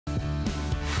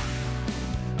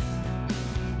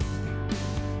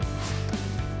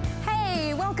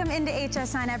Welcome into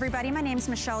HSN, everybody. My name's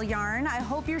Michelle Yarn. I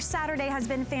hope your Saturday has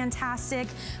been fantastic.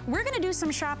 We're gonna do some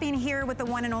shopping here with the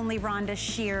one and only Rhonda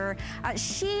Shear.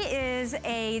 She is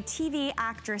a TV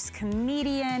actress,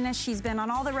 comedian. She's been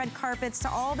on all the red carpets to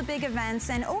all the big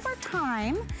events, and over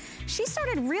time, she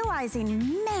started realizing,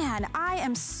 man, I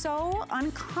am so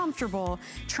uncomfortable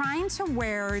trying to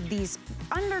wear these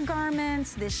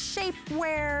undergarments, this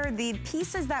shapewear, the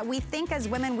pieces that we think as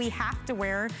women we have to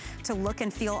wear to look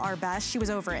and feel our best. She was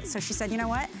over it. So she said, you know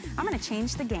what? I'm gonna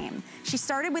change the game. She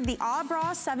started with the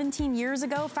bra 17 years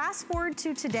ago. Fast forward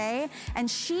to today,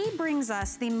 and she brings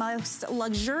us the most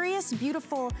luxurious,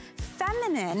 beautiful,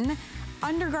 feminine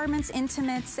undergarments,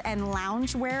 intimates, and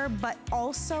loungewear, but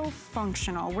also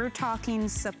functional. We're talking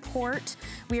support,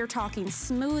 we are talking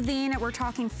smoothing, we're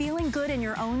talking feeling good in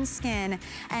your own skin,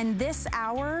 and this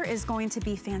hour is going to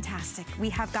be fantastic.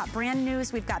 We have got brand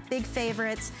news, we've got big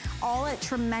favorites, all at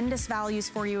tremendous values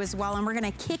for you as well, and we're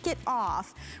gonna kick it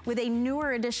off with a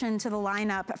newer addition to the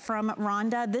lineup from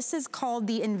Rhonda. This is called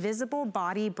the Invisible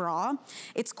Body Bra.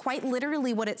 It's quite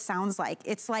literally what it sounds like.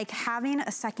 It's like having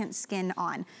a second skin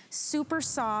on. Super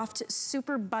soft,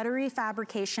 super buttery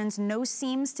fabrications, no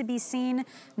seams to be seen,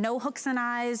 no hooks and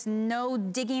eyes, no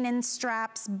digging in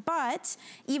straps, but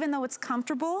even though it's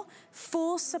comfortable,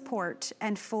 full support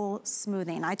and full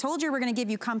smoothing. I told you we're gonna give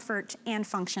you comfort and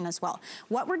function as well.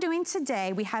 What we're doing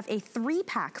today, we have a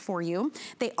 3-pack for you.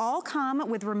 They all come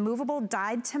with removable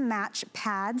dyed to match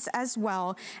pads as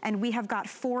well, and we have got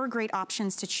 4 great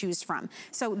options to choose from.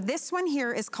 So this one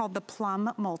here is called the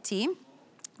Plum Multi.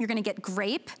 You're gonna get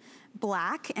grape,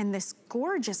 black, and this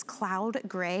gorgeous cloud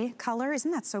gray color.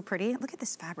 Isn't that so pretty? Look at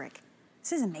this fabric.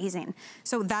 This is amazing.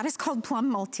 So that is called Plum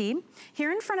Multi.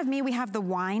 Here in front of me, we have the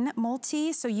Wine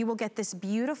Multi. So you will get this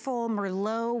beautiful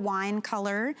Merlot wine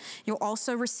color. You'll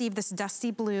also receive this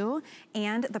dusty blue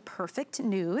and the perfect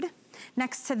nude.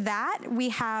 Next to that, we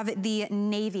have the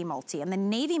Navy Multi, and the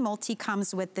Navy Multi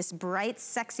comes with this bright,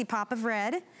 sexy pop of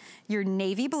red, your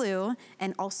navy blue,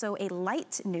 and also a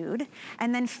light nude.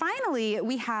 And then finally,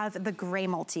 we have the Gray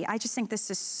Multi. I just think this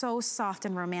is so soft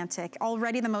and romantic.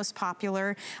 Already the most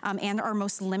popular and our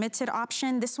most limited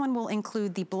option. This one will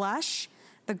include the blush,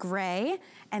 the gray,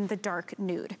 and the dark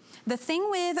nude. The thing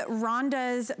with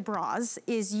Rhonda's bras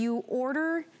is you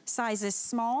order sizes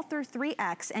small through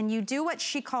 3X, and you do what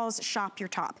she calls shop your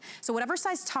top. So whatever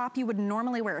size top you would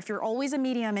normally wear, if you're always a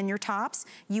medium in your tops,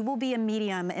 you will be a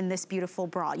medium in this beautiful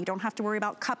bra. You don't have to worry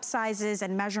about cup sizes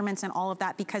and measurements and all of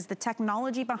that, because the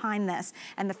technology behind this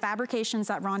and the fabrications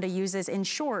that Rhonda uses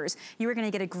ensures you are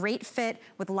gonna get a great fit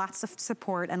with lots of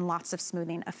support and lots of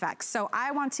smoothing effects. So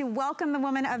I want to welcome the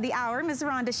woman of the hour, Ms.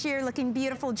 Rhonda Shear, looking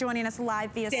beautiful, joining us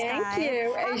live via Skype. Thank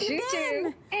you, as you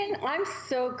do. And I'm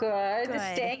so good.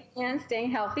 Staying in,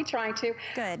 staying healthy, trying to.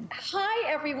 Good.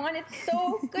 Hi, everyone. It's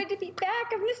so good to be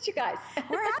back. I've missed you guys.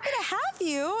 We're happy to have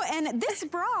you. And this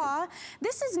bra,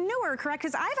 this is newer, correct?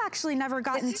 Because I've actually never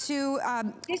gotten to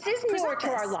This is newer to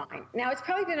our line. Now, it's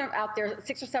probably been out there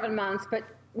 6 or 7 months, but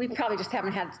we probably just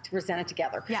haven't had to present it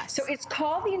together. Yes. So it's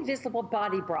called the Invisible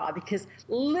Body Bra because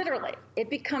literally it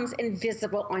becomes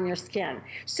invisible on your skin.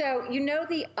 So you know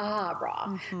the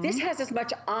bra. This has as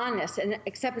much on-ness, and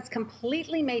except it's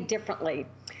completely made differently.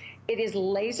 It is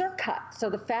laser cut, so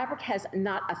the fabric has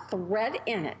not a thread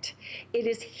in it. It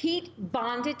is heat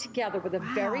bonded together with a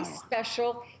very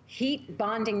special heat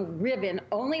bonding ribbon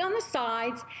only on the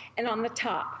sides and on the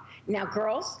top. Now,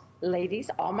 girls, ladies,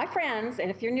 all my friends,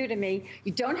 and if you're new to me,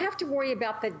 you don't have to worry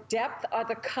about the depth of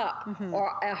the cup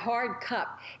or a hard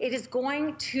cup. It is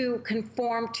going to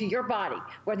conform to your body,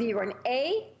 whether you're an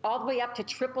A all the way up to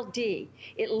triple D.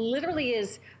 It literally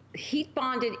is heat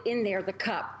bonded in there, the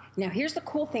cup. Now, here's the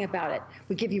cool thing about it.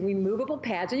 We give you removable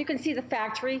pads, and you can see the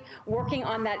factory working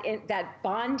on that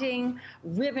bonding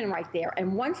ribbon right there.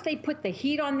 And once they put the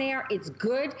heat on there, it's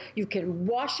good. You can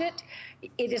wash it.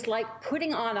 It is like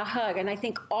putting on a hug. And I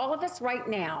think all of us right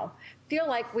now feel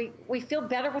like we feel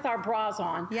better with our bras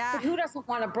on. Yeah. But who doesn't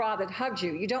want a bra that hugs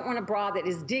you? You don't want a bra that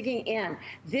is digging in.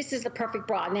 This is the perfect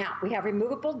bra. Now, we have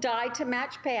removable dyed to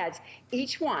match pads.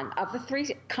 Each one of the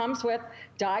 3 comes with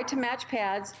dyed to match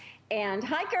pads. And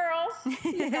hi, girls.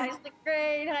 You guys look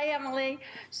great. Hi, Emily.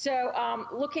 So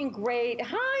looking great.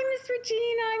 Hi, Miss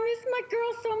Regina. I miss my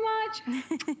girl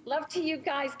so much. Love to you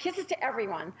guys. Kisses to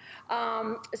everyone.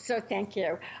 So thank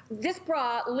you. This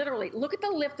bra, literally, look at the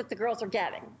lift that the girls are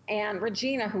getting. And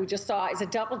Regina, who we just saw, is a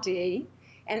double D.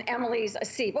 And Emily's a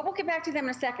C. But we'll get back to them in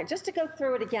a second. Just to go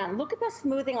through it again, look at the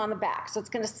smoothing on the back. So it's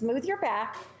going to smooth your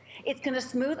back. It's gonna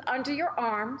smooth under your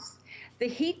arms. The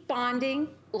heat bonding,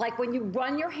 like when you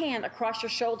run your hand across your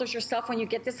shoulders yourself when you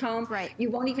get this home,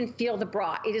 you won't even feel the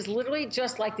bra. It is literally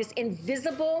just like this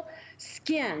invisible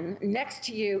skin next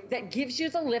to you that gives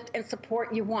you the lift and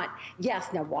support you want.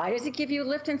 Yes, now why does it give you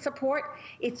lift and support?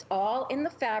 It's all in the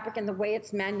fabric and the way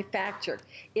it's manufactured.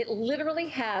 It literally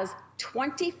has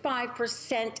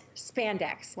 25%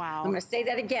 spandex. Wow. I'm gonna say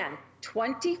that again,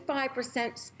 25%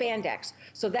 spandex.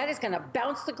 So that is gonna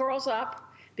bounce the girls up,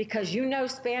 because you know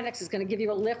spandex is going to give you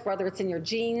a lift, whether it's in your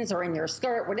jeans or in your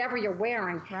skirt, whatever you're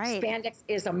wearing. Spandex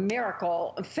is a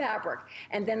miracle of fabric.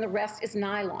 And then the rest is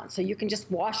nylon. So you can just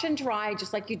wash and dry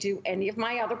just like you do any of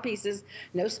my other pieces.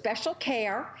 No special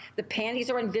care. The panties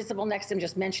are invisible next to them.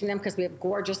 Just mention them because we have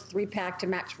gorgeous 3-pack to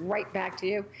match right back to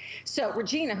you. So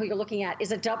Regina, who you're looking at,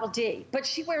 is a double D, but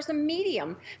she wears a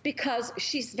medium because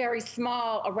she's very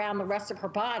small around the rest of her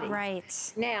body.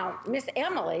 Now, Miss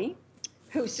Emily,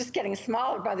 who's just getting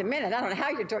smaller by the minute. I don't know how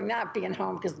you're doing that being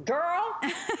home, because girl,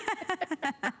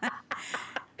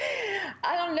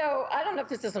 I don't know if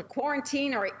this is a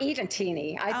quarantine or an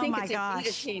eat-a-teeny. I think it's an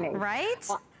eat-a-teeny.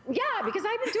 Yeah, because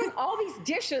I've been doing all these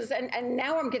dishes and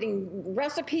now I'm getting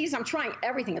recipes. I'm trying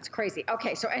everything. It's crazy.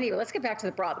 Okay, so anyway, let's get back to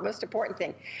the bra, the most important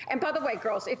thing. And by the way,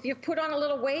 girls, if you've put on a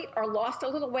little weight or lost a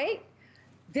little weight,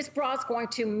 this bra is going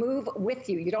to move with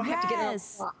you. You don't have to get on the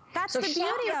top. That's the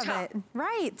beauty of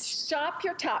it. Shop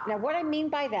your top. Now, what I mean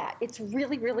by that, it's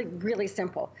really, really, really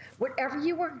simple. Whatever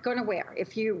you are going to wear,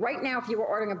 right now, if you were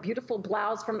ordering a beautiful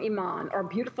blouse from Iman or a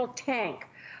beautiful tank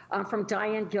from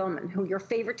Diane Gilman, who are your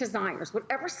favorite designers,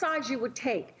 whatever size you would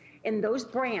take in those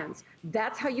brands,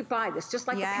 that's how you buy this, just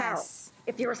like apparel.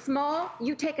 If you're a small,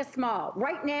 you take a small.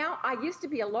 Right now, I used to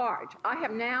be a large. I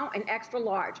have now an extra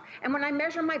large. And when I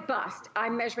measure my bust,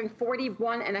 I'm measuring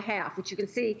 41.5, which you can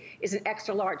see is an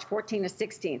extra large, 14 to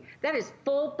 16. That is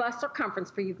full bust circumference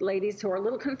for you ladies who are a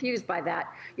little confused by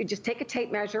that. You just take a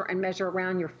tape measure and measure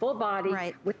around your full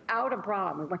body without a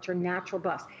bra. We want your natural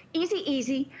bust. Easy,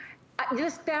 easy.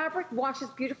 This fabric washes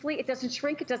beautifully. It doesn't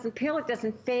shrink. It doesn't peel. It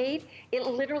doesn't fade. It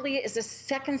literally is a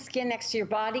second skin next to your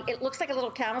body. It looks like a little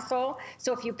camisole.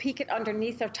 So if you peek it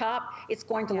underneath or top, it's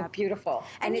going to look beautiful.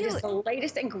 And it is the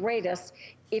latest and greatest.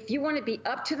 If you want to be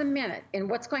up to the minute in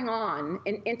what's going on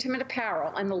in intimate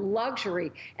apparel and the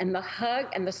luxury and the hug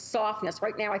and the softness,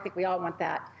 right now I think we all want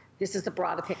that. This is the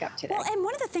bra to pick up today. Well, and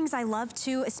one of the things I love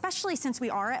too, especially since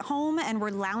we are at home and we're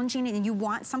lounging and you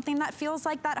want something that feels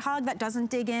like that hug, that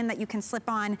doesn't dig in, that you can slip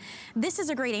on, this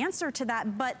is a great answer to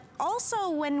that. But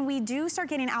also when we do start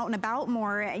getting out and about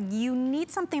more, you need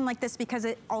something like this because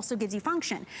it also gives you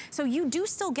function. So you do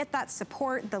still get that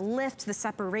support, the lift, the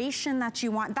separation that you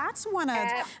want. That's one of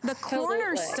the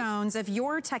cornerstones of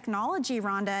your technology,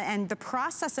 Rhonda, and the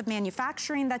process of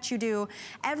manufacturing that you do.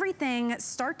 Everything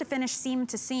start to finish, seam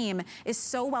to seam, is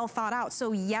so well thought out.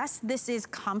 So yes, this is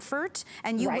comfort,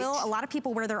 and you will, a lot of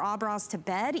people wear their bras to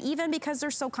bed even because they're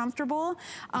so comfortable.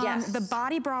 The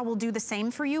body bra will do the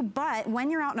same for you, but when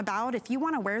you're out and about, if you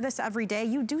want to wear this every day,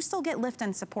 you do still get lift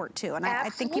and support too, and I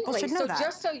think people should know that.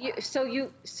 Just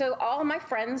so all my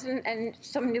friends and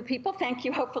some new people, thank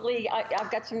you. Hopefully I've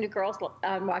got some new girls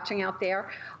watching out there.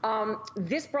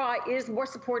 This bra is more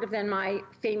supportive than my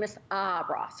famous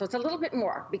bra, so it's a little bit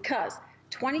more because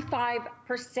 25%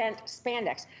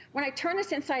 spandex. When I turn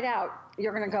this inside out,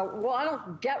 you're gonna go, well, I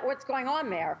don't get what's going on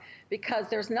there because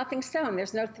there's nothing sewn,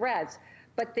 there's no threads,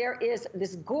 but there is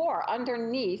this gore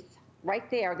underneath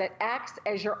right there that acts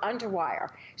as your underwire.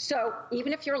 So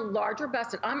even if you're larger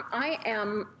busted, I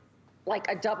am like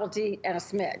a double D and a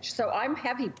smidge. So I'm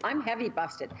heavy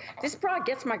busted. This bra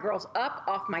gets my girls up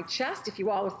off my chest. If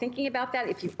you all are thinking about that,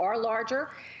 if you are larger,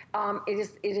 it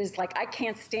is like I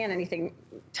can't stand anything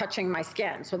touching my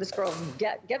skin. So this girl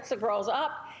gets the girls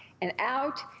up and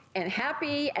out and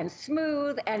happy and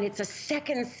smooth, and it's a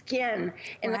second skin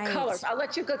in the colors. I'll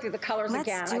let you go through the colors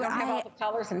again. I don't have all the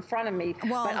colors in front of me,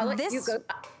 well, but I'll let you go.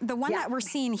 The one that we're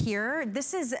seeing here,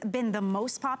 this has been the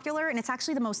most popular, and it's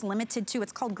actually the most limited too.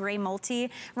 It's called Gray Multi.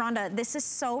 Rhonda, this is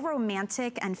so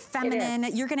romantic and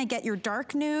feminine. You're gonna get your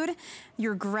dark nude,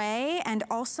 your gray, and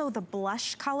also the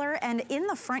blush color. And in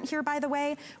the front here, by the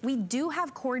way, we do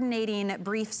have coordinating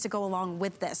briefs to go along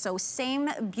with this. So same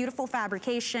beautiful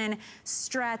fabrication,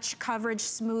 stretch, stretch, coverage,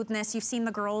 smoothness. You've seen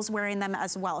the girls wearing them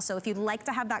as well. So if you'd like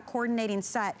to have that coordinating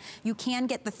set, you can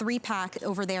get the 3-pack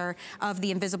over there of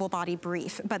the Invisible Body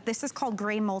Brief. But this is called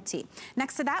Gray Multi.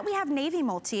 Next to that, we have Navy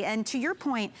Multi. And to your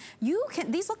point,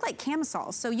 these look like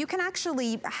camisoles. So you can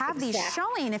actually have these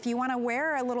showing if you want to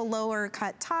wear a little lower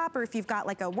cut top, or if you've got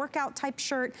like a workout type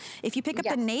shirt. If you pick up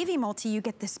the Navy Multi, you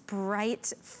get this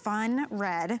bright, fun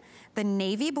red, the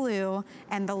navy blue,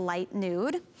 and the light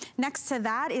nude. Next to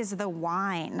that is the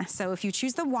wine. So if you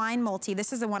choose the wine multi,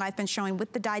 this is the one I've been showing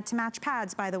with the dyed to match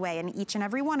pads, by the way, and each and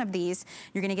every one of these,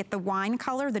 you're gonna get the wine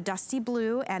color, the dusty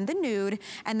blue, and the nude.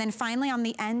 And then finally on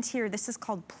the end here, this is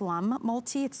called plum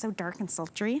multi. It's so dark and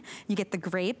sultry. You get the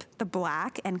grape, the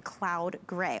black, and cloud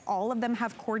gray. All of them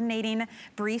have coordinating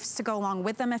briefs to go along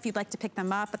with them if you'd like to pick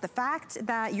them up. But the fact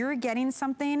that you're getting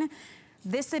something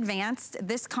this advanced,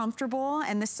 this comfortable,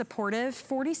 and this supportive,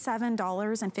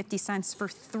 $47.50 for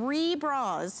 3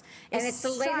 bras. And it's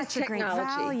the latest such a great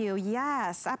technology. Value.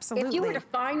 Yes, absolutely. If you were to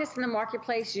find this in the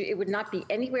marketplace, it would not be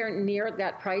anywhere near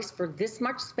that price for this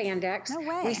much spandex. No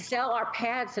way. We sell our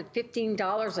pads at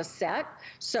 $15 a set.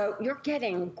 So you're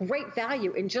getting great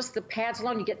value in just the pads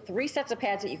alone. You get 3 sets of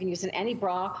pads that you can use in any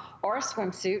bra or a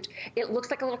swimsuit. It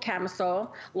looks like a little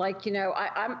camisole. Like, you know,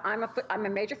 I'm a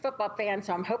major football fan,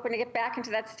 so I'm hoping to get back into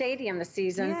that stadium this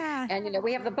season. Yeah. And, you know,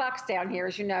 we have the Bucks down here,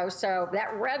 as you know. So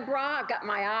that red bra, I've got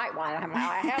my eye. Well, I don't have my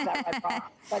eye. I have that red bra.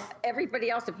 But everybody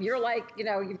else, if you're like, you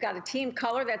know, you've got a team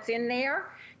color that's in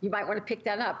there, you might want to pick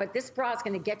that up. But this bra is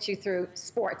going to get you through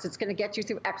sports. It's going to get you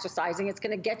through exercising. It's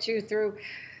going to get you through,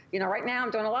 you know, right now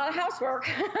I'm doing a lot of housework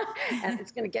and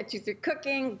it's going to get you through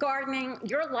cooking, gardening,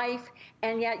 your life,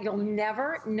 and yet you'll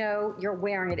never know you're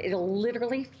wearing it. It'll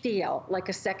literally feel like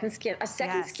a second skin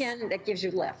skin that gives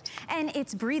you lift. And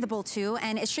it's breathable too,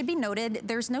 and it should be noted,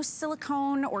 there's no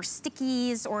silicone or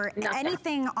stickies or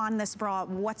anything on this bra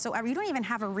whatsoever. You don't even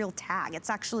have a real tag.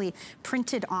 It's actually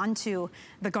printed onto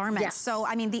the garment. Yes. So,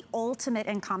 I mean, the ultimate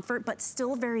in comfort, but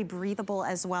still very breathable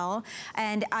as well.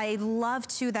 And I love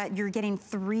too that you're getting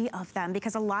 3 of them,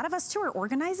 because a lot of us too are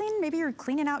organizing. Maybe you're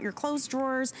cleaning out your clothes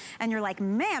drawers and you're like,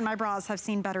 man, my bras have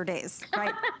seen better days,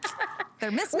 right? They're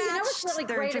mismatched. Well, you know what's really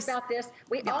great about this?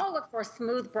 We all look for a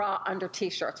smooth bra under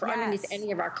t-shirts or underneath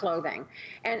any of our clothing.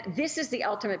 And this is the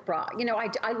ultimate bra. You know,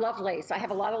 I love lace. I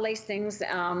have a lot of lace things.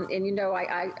 And you know,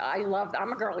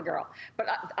 I'm a girly girl. But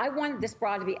I wanted this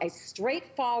bra to be a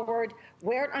straightforward,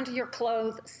 wear it under your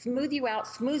clothes,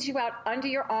 smooths you out under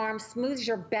your arms, smooths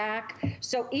your back.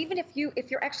 So even if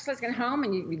you're exercising at home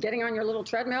and you're getting on your little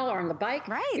treadmill or on the bike,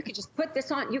 you can just put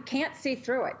this on. You can't see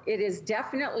through it. It is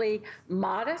definitely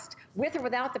modest, with or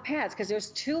without the pads, because there's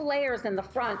 2 layers in the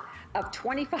front of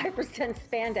 25%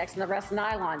 spandex and the rest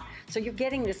nylon. So you're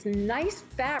getting this nice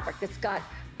fabric that's got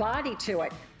body to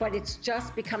it, but it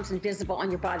just becomes invisible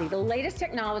on your body. The latest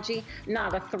technology,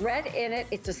 not a thread in it.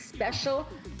 It's a special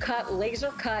cut, laser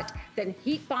cut, then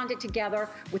heat bond it together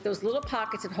with those little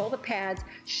pockets that hold the pads.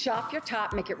 Shop your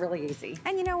top, make it really easy.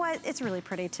 And you know what? It's really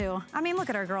pretty too. I mean, look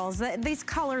at our girls. These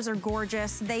colors are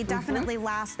gorgeous. They definitely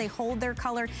last. They hold their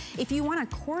color. If you want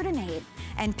to coordinate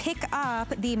and pick up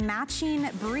the matching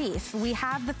brief, we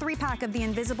have the 3-pack of the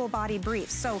Invisible Body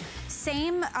Brief. So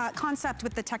same concept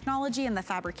with the technology and the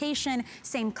fabrication,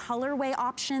 same colorway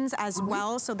options as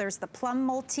well. So there's the plum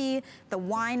multi, the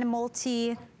wine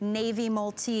multi, navy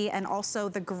multi, and also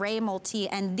the gray multi.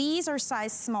 And these are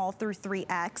size small through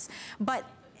 3X. But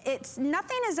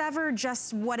nothing is ever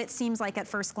just what it seems like at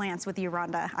first glance with you,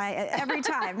 Rhonda, every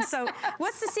time. So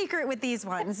what's the secret with these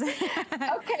ones?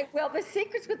 Okay, well, the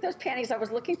secrets with those panties, I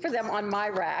was looking for them on my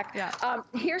rack.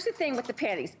 Here's the thing with the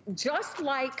panties. Just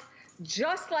like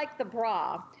the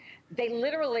bra, they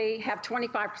literally have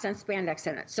 25% spandex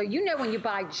in it. So you know when you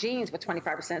buy jeans with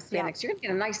 25% spandex, you're gonna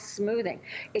get a nice smoothing.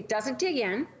 It doesn't dig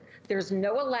in. There's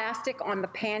no elastic on the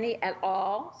panty at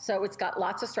all, so it's got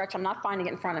lots of stretch. I'm not finding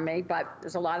it in front of me, but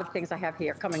there's a lot of things I have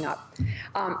here coming up.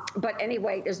 But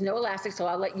anyway, there's no elastic, so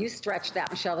I'll let you stretch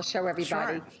that, Michelle, to show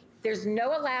everybody. Sure. There's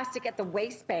no elastic at the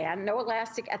waistband, no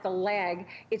elastic at the leg.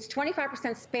 It's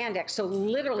 25% spandex, so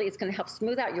literally it's gonna help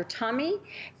smooth out your tummy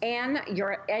and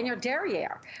your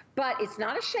derriere. But it's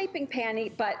not a shaping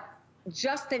panty, but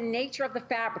just the nature of the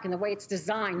fabric and the way it's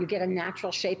designed, you get a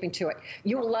natural shaping to it.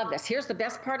 You will love this. Here's the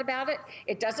best part about it.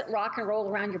 It doesn't rock and roll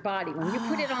around your body. When you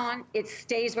put it on, it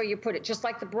stays where you put it, just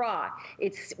like the bra.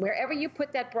 It's wherever you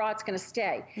put that bra, it's going to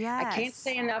stay. Yes. I can't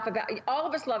say enough about, all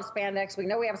of us love spandex. We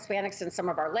know we have spandex in some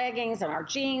of our leggings and our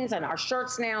jeans and our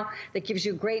shirts now that gives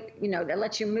you great, you know, that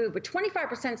lets you move. But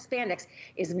 25% spandex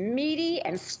is meaty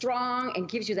and strong and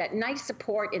gives you that nice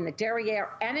support in the derriere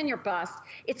and in your bust.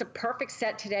 It's a perfect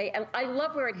set today. And I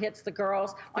love where it hits the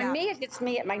girls. On me, it hits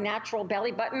me at my natural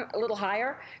belly button a little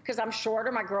higher because I'm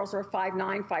shorter. My girls are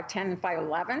 5'9", 5'10", and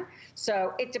 5'11".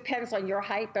 So it depends on your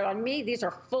height. But on me, these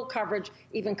are full coverage,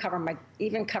 even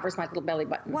covers my little belly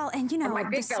button. Well, and you know,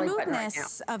 the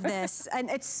smoothness of this, and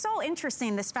it's so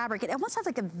interesting, this fabric. It almost has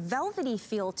like a velvety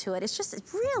feel to it. It's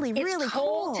just really, really cool. It's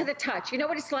cold to the touch. You know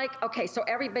what it's like? Okay, so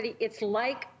everybody, it's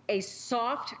like a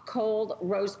soft, cold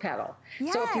rose petal.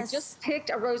 Yes. So if you just picked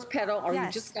a rose petal, or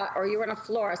or you were in a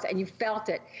florist and you felt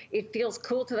it, it feels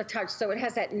cool to the touch. So it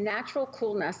has that natural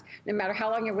coolness, no matter how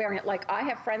long you're wearing it. Like I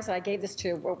have friends that I gave this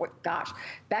to, gosh,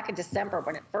 back in December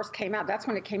when it first came out. That's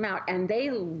when it came out, and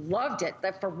they loved it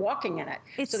for walking in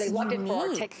it. So they loved it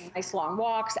for taking nice long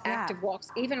walks, active walks,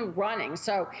 even running.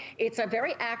 So it's a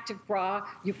very active bra.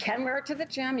 You can wear it to the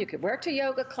gym. You could wear it to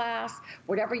yoga class,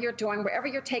 whatever you're doing, wherever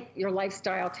your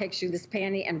lifestyle takes you. This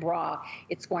panty and bra,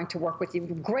 it's going to work with you.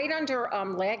 Great under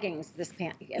leggings, this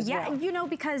panty as well. You know,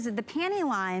 because the panty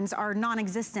lines are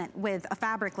non-existent with a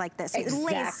fabric like this. It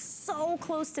lays so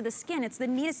close to the skin. It's the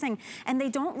neatest thing. And they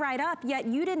don't ride up, yet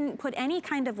you didn't put any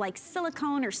kind of like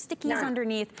silicone or stickies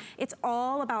underneath. It's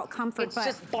all about comfort. It's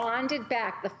just bonded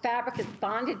back. The fabric is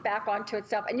bonded back onto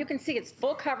itself. And you can see it's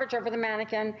full coverage over the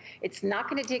mannequin. It's not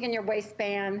going to dig in your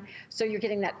waistband. So you're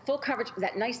getting that full coverage,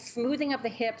 that nice smoothing of the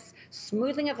hips,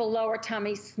 smoothing of the lower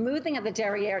tummy, smoothing of the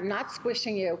derriere, not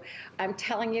squishing you. I'm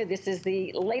telling you, this is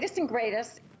the latest and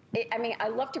greatest. I mean, I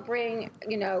love to bring,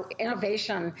 you know,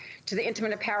 innovation to the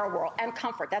intimate apparel world, and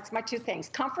comfort. That's my two things: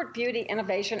 comfort, beauty,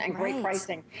 innovation, and great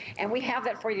pricing. And we have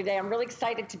that for you today. I'm really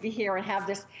excited to be here and have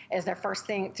this as our first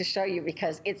thing to show you,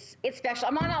 because it's special.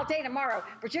 I'm on all day tomorrow,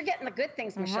 but you're getting the good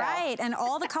things, Michelle. Right, and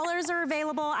all the colors are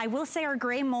available. I will say our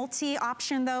gray multi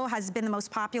option, though, has been the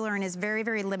most popular and is very,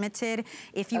 very limited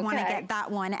if you want to get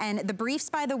that one. And the briefs,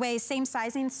 by the way, same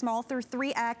sizing, small through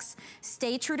 3X.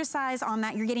 Stay true to size on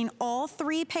that. You're getting all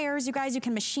 3 pairs. You guys, you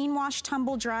can machine wash,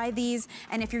 tumble dry these.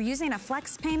 And if you're using a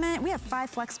flex payment, we have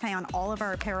 5 flex pay on all of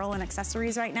our apparel and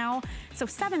accessories right now. So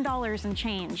 $7 and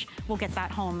change will get that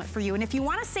home for you. And if you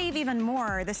want to save even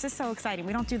more, this is so exciting.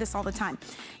 We don't do this all the time.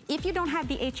 If you don't have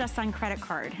the HSN credit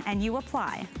card and you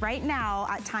apply right now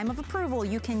at time of approval,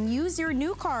 you can use your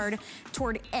new card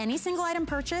toward any single item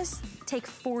purchase, take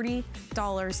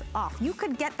 $40 off. You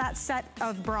could get that set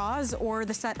of bras or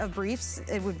the set of briefs.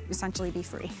 It would essentially be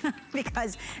free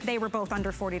because they were both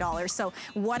under $40. So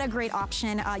what a great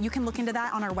option. You can look into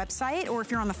that on our website, or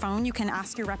if you're on the phone, you can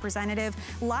ask your representative.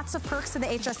 Lots of perks to the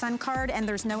HSN card, and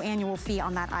there's no annual fee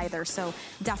on that either. So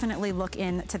definitely look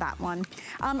into that one.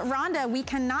 Rhonda, we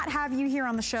cannot have you here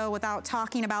on the show without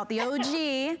talking about the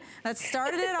OG that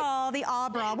started it all, the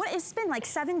bra. It's been like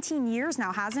 17 years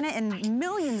now, hasn't it? And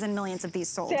millions of these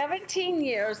sold. 17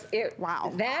 years.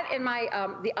 Wow. That and my,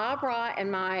 the bra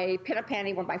and my pin-up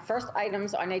panty were my first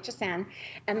items on HSN.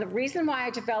 And the reason why I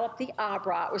developed the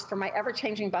bra was for my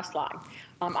ever-changing bust line.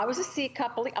 I was a C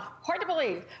couple, hard to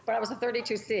believe, but I was a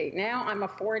 32C. Now I'm a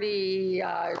 40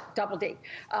 double D.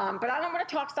 But I don't want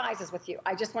to talk sizes with you.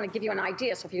 I just want to give you an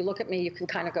idea. So if you look at me, you can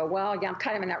kind of go, well, yeah, I'm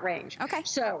kind of in that range. Okay.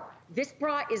 So this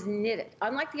bra is knitted.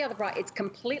 Unlike the other bra, it's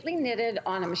completely knitted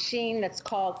on a machine that's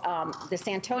called the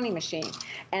Santoni machine.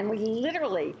 And we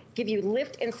literally give you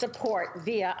lift and support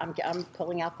via, I'm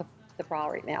pulling out the bra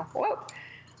right now. Whoa.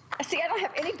 See, I don't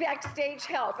have any backstage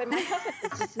help, and my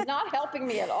husband is just not helping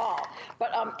me at all.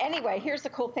 But anyway, here's the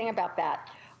cool thing about that.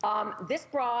 This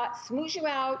bra smooths you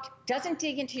out, doesn't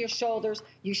dig into your shoulders.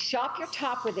 You shop your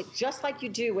top with it just like you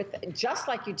do with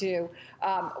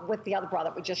the other bra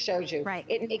that we just showed you. Right.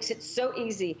 It makes it so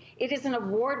easy. It is an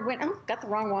award-winning. Oh, got the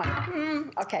wrong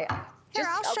one. Okay. Here,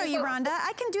 I'll show you, Rhonda.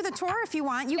 I can do the tour if you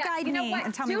want. You guide me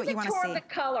and tell me what you want to see. Do the tour of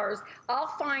the colors. I'll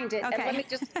find it. Okay. And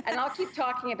let me and I'll keep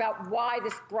talking about why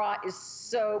this bra is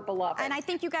so beloved. And I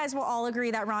think you guys will all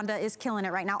agree that Rhonda is killing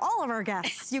it right now. All of our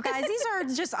guests. You guys, these are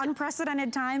just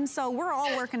unprecedented times, so we're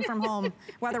all working from home,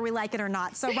 whether we like it or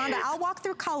not. So Rhonda, I'll walk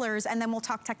through colors and then we'll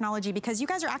talk technology, because you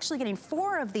guys are actually getting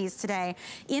 4 of these today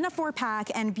in a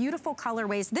 4-pack and beautiful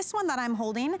colorways. This one that I'm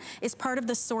holding is part of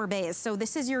the sorbets. So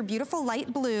this is your beautiful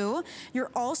light blue.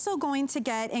 You're also going to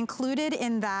get included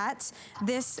in that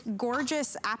this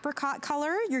gorgeous apricot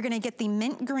color. You're gonna get the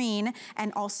mint green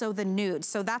and also the nude.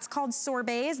 So that's called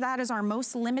sorbets. That is our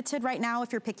most limited right now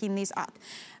if you're picking these up.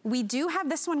 We do have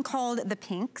this one called the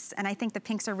pinks, and I think the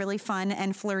pinks are really fun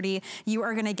and flirty. You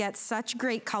are gonna get such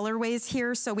great colorways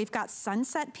here. So we've got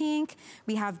sunset pink,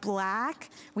 we have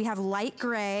black, we have light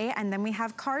gray, and then we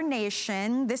have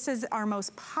carnation. This is our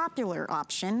most popular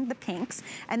option, the pinks.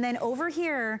 And then over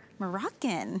here,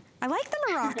 Moroccan. I like the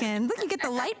Moroccan. Look, you get the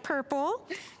light purple,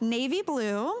 navy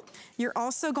blue. You're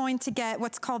also going to get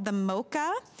what's called the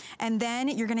mocha, and then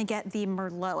you're gonna get the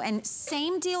Merlot. And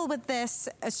same deal with this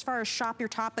as far as shop your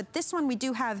top, but this one we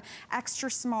do have extra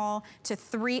small to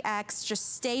 3X.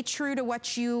 Just stay true to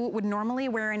what you would normally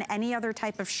wear in any other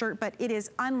type of shirt, but it is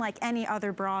unlike any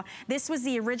other bra. This was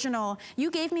the original.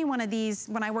 You gave me one of these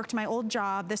when I worked my old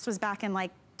job. This was back in like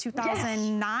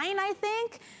 2009, I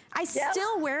think. I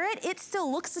still wear it. It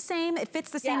still looks the same. It fits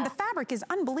the same. The fabric is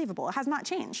unbelievable. It has not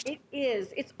changed. It is.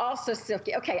 It's also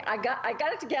silky. Okay, I got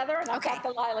it together, and I've got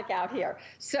the lilac out here.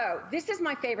 So this is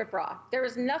my favorite bra. There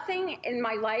is nothing in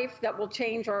my life that will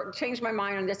change or change my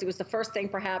mind on this. It was the first thing,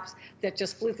 perhaps, that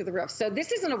just flew through the roof. So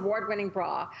this is an award-winning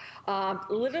bra.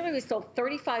 Literally, we sold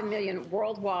 35 million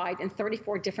worldwide in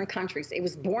 34 different countries. It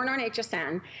was born on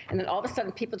HSN, and then all of a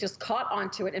sudden, people just caught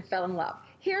onto it and fell in love.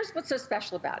 Here's what's so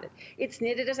special about it. It's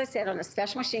knitted, as I said, on a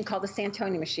special machine called the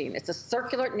Santoni machine. It's a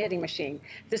circular knitting machine.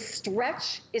 The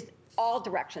stretch is all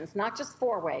directions, not just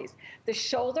 4 ways. The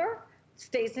shoulder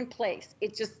stays in place.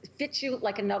 It just fits you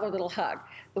like another little hug.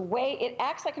 The way it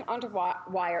acts like an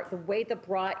underwire, the way the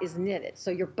bra is knitted.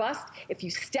 So your bust, if you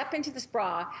step into this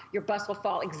bra, your bust will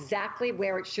fall exactly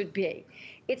where it should be.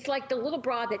 It's like the little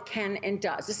bra that can and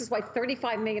does. This is why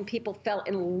 35 million people fell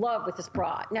in love with this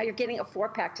bra. Now you're getting a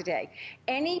 4-pack today.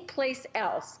 Any place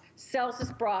else sells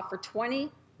this bra for $20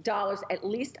 at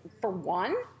least for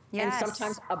one. And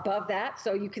sometimes above that,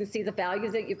 so you can see the value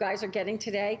that you guys are getting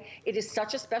today. It is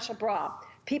such a special bra.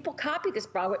 People copy this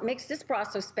bra. What makes this bra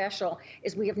so special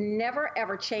is we have never,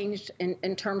 ever changed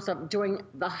in terms of doing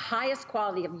the highest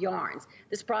quality of yarns.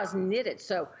 This bra is knitted,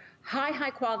 so high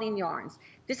quality in yarns.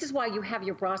 This is why you have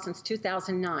your bra since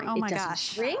 2009. Oh my gosh. It doesn't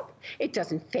shrink. It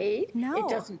doesn't fade. No. It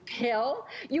doesn't pill.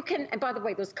 You can, and by the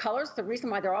way, those colors, the reason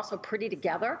why they're also pretty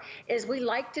together is we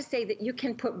like to say that you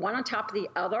can put one on top of the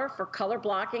other for color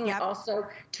blocking and also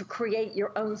to create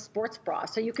your own sports bra.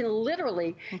 So you can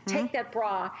literally take that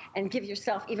bra and give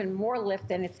yourself even more lift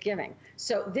than it's giving.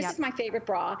 So this is my favorite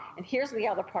bra. And here's the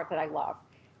other part that I love.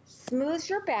 Smooths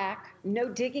your back, no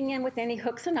digging in with any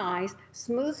hooks and eyes,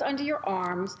 smooths under your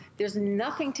arms. There's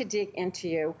nothing to dig into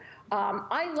you.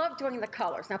 I love doing the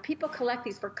colors. Now, people collect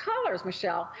these for colors,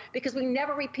 Michelle, because we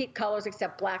never repeat colors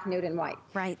except black, nude, and white.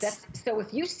 Right. So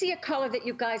if you see a color that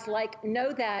you guys like,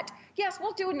 know that, yes,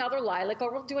 we'll do another lilac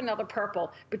or we'll do another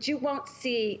purple, but you won't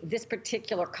see this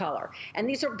particular color. And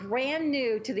these are brand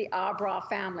new to the Bra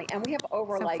family. And we have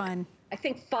over I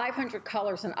think 500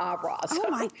 colors in bras. Oh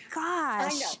my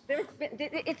gosh. I know.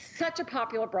 It's such a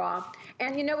popular bra.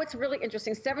 And you know what's really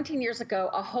interesting? 17 years ago,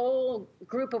 a whole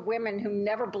group of women who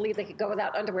never believed they could go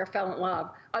without underwear fell in love.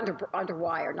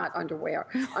 Underwire, not underwear.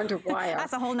 Underwire.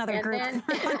 That's a whole nother group. Some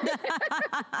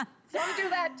do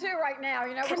that too right now.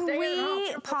 You know, Can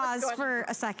we pause for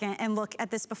a second and look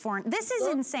at this before? This is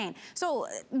insane. So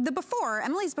the before,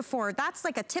 Emily's before, that's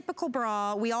like a typical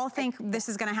bra. We all think this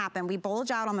is gonna happen. We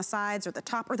bulge out on the sides or the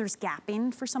top, or there's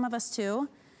gapping for some of us too.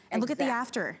 And look at the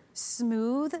after.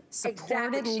 Smooth,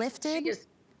 supported, lifted. She is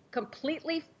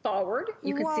completely forward.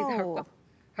 You can see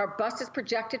her bust is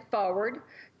projected forward.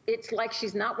 It's like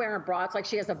she's not wearing a bra. It's like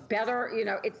she has a better, you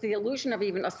know, it's the illusion of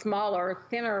even a smaller,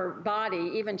 thinner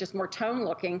body, even just more tone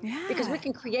looking, because we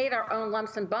can create our own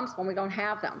lumps and bumps when we don't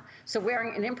have them. So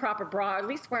wearing an improper bra, at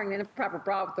least wearing an improper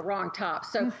bra with the wrong top.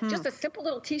 So just a simple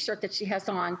little t-shirt that she has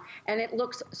on, and it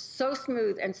looks so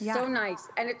smooth and so nice,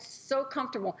 and it's so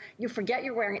comfortable. You forget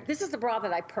you're wearing it. This is the bra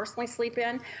that I personally sleep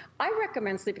in. I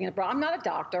recommend sleeping in a bra. I'm not a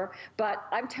doctor, but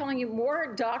I'm telling you,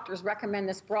 more doctors recommend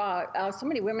this bra. So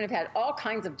many women have had all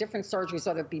kinds of different surgeries,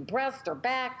 whether it be breast or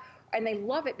back, and they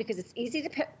love it because it's easy to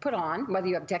put on, whether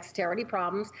you have dexterity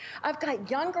problems. I've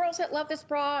got young girls that love this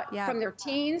bra from their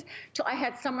teens till I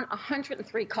had someone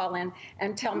 103 call in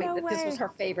and tell me that this was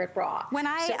her favorite bra. When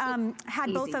I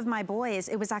had both of my boys,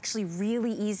 it was actually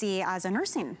really easy as a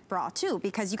nursing bra too,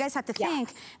 because you guys have to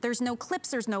think there's no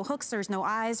clips, there's no hooks, there's no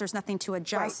eyes, there's nothing to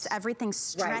adjust. Everything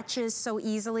stretches so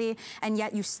easily, and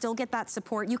yet you still get that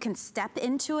support. You can step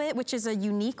into it, which is a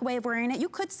unique way of wearing it. You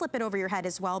could slip it over your head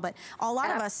as well, but a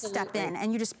lot of us step in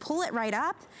and you just pull it right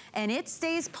up and it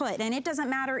stays put. And it doesn't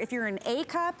matter if you're an A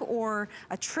cup or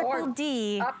a triple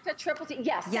D. Up to triple D,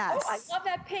 yes. Oh, I love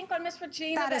that pink on Miss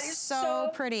Regina. That is so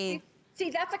pretty.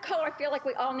 See, that's a color I feel like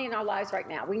we all need in our lives right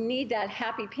now. We need that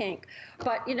happy pink.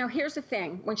 But, you know, here's the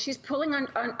thing. When she's pulling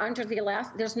under the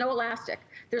elastic, there's no elastic.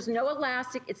 There's no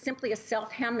elastic. It's simply a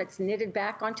self-hem that's knitted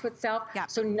back onto itself.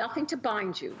 So nothing to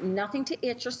bind you, nothing to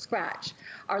itch or scratch.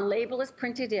 Our label is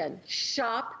printed in.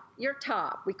 Shop your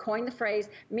top. We coined the phrase,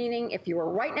 meaning if you were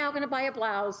right now going to buy a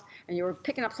blouse and you were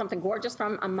picking up something gorgeous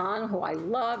from Aman, who I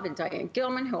love, and Diane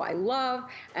Gilman, who I love,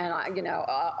 and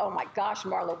oh my gosh,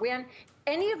 Marla Wynn,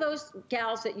 any of those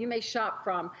gals that you may shop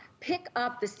from, pick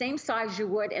up the same size you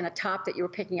would in a top that you were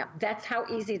picking up. That's how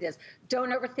easy it is.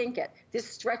 Don't overthink it. This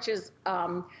stretches,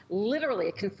 literally,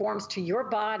 it conforms to your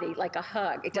body like a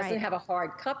hug. It doesn't have a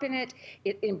hard cup in it.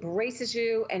 It embraces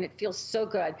you, and it feels so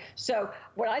good. So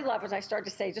what I love, as I started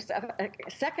to say just a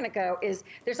second ago, is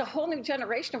there's a whole new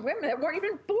generation of women that weren't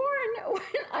even born when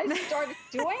I started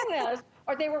doing this,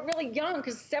 or they were really young,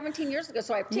 because 17 years ago,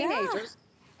 so I have teenagers.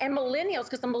 And millennials,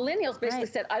 because the millennials basically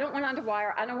said, I don't want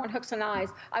underwire, I don't want hooks and eyes,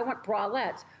 I want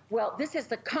bralettes. Well, this is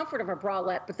the comfort of a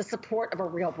bralette, but the support of a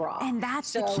real bra. And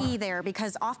that's the key there,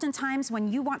 because oftentimes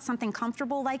when you want something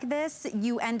comfortable like this,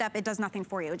 you end up, it does nothing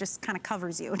for you. It just kind of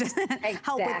covers you. It doesn't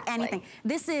help with anything.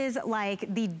 This is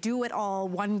like the do-it-all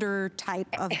wonder type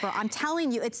of bra. I'm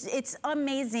telling you, it's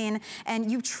amazing.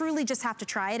 And you truly just have to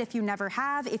try it if you never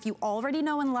have. If you already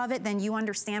know and love it, then you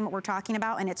understand what we're talking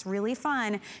about. And it's really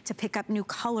fun to pick up new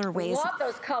colorways. Love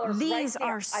those colors. These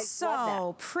are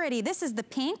so pretty. This is the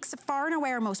pinks, far and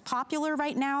away our most popular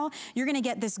right now. You're gonna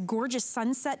get this gorgeous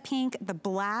sunset pink, the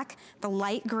black, the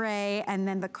light gray, and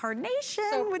then the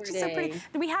carnation, which is so pretty.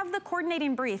 We have the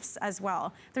coordinating briefs as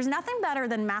well. There's nothing better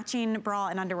than matching bra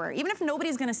and underwear. Even if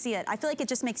nobody's gonna see it, I feel like it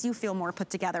just makes you feel more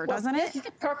put together, doesn't it? This is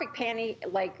the perfect panty,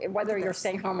 like whether you're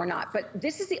staying home or not. But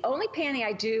this is the only panty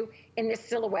I do in this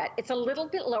silhouette. It's a little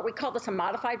bit low. We call this a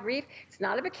modified brief. It's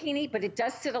not a bikini, but it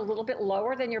does sit a little bit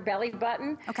lower than your belly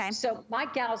button. Okay. So my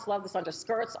gals love this under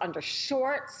skirts, under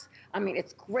shorts. I mean,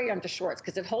 it's great under shorts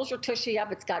because it holds your tushy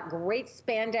up. It's got great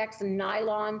spandex and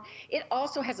nylon. It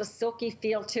also has a silky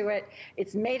feel to it.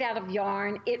 It's made out of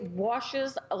yarn. It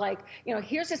washes like,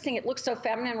 here's this thing. It looks so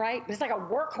feminine, right? But it's like a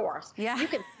workhorse. Yeah. You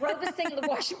can throw this thing in the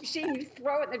washing machine. You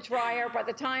throw it in the dryer. By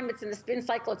the time it's in the spin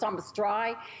cycle, it's almost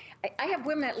dry. I have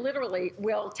women that literally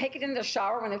will take it in the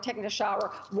shower when they're taking a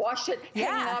shower, wash it, hang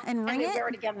it up, and wring it, wear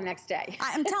it again the next day.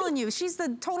 I'm telling you, she's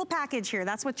the total package here.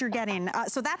 That's what you're getting.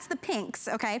 So that's the pinks,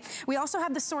 okay? We also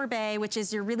have the sorbet, which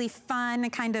is your really fun,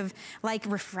 kind of like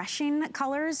refreshing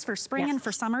colors for spring and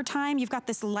for summertime. You've got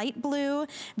this light blue.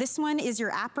 This one is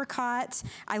your apricot.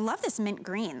 I love this mint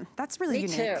green. That's really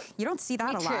unique. Too. You don't see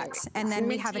that a lot. And then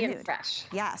we have a nude. Fresh.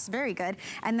 Yes, very good.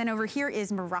 And then over here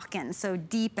is Moroccan, so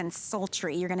deep and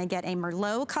sultry. You're gonna get a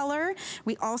Merlot color.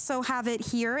 We also have it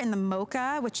here in the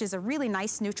mocha, which is a really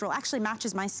nice neutral. Actually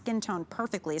matches my skin tone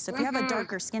perfectly. So if you have a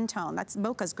darker skin tone,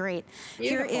 mocha's great.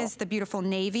 Beautiful. Here is the beautiful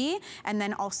navy, and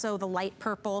then also the light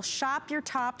purple. Shop your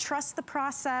top, trust the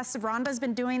process. Rhonda's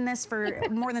been doing this for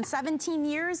more than 17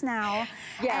 years now.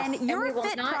 Yes, and your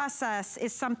fit process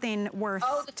is something worth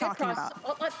talking about.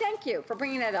 Oh, thank you for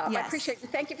bringing that up. Yes. I appreciate it.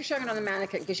 Thank you for showing it on the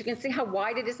mannequin, because you can see how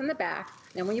wide it is in the back.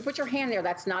 And when you put your hand there,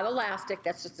 that's not elastic.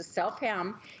 That's just a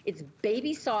self-hem. It's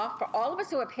baby soft for all of us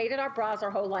who have hated our bras our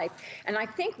whole life. And I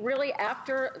think really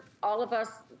after all of us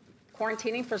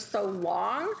quarantining for so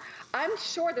long, I'm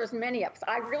sure there's many of us,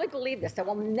 I really believe this, that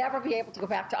we'll never be able to go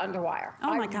back to underwire.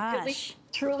 Oh my gosh. I really,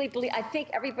 truly believe, I think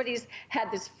everybody's had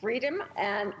this freedom,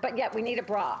 but yet we need a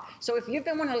bra. So if you've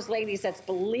been one of those ladies that's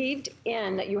believed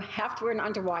in that you have to wear an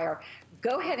underwire,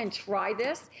 go ahead and try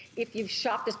this. If you've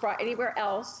shopped this bra anywhere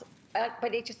else,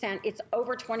 but HSN, it's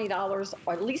over $20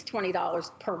 or at least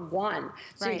 $20 per one.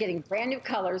 So you're getting brand new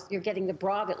colors. You're getting the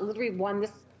bra that literally won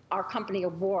our company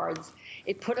awards.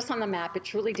 It put us on the map. It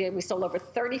truly did. We sold over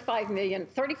 35 million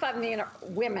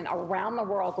women around the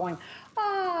world going,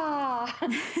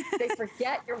 they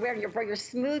forget you're wearing your bra. You're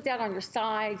smoothed out on your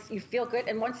sides. You feel good.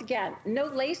 And once again, no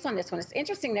lace on this one. It's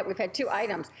interesting that we've had two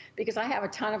items because I have a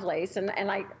ton of lace, and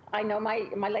I know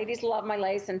my ladies love my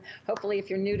lace, and hopefully if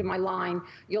you're new to my line,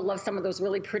 you'll love some of those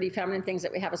really pretty feminine things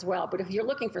that we have as well. But if you're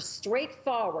looking for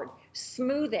straightforward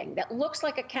smoothing that looks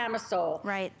like a camisole,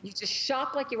 you just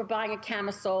shop like you were buying a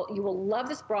camisole. You will love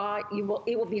this bra.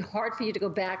 It will be hard for you to go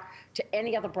back to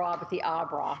any other bra but the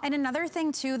bra. And another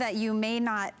thing too that you may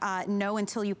not know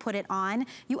until you put it on,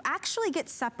 you actually get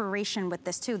separation with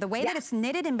this too. The way that it's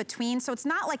knitted in between, so it's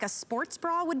not like a sports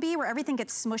bra would be where everything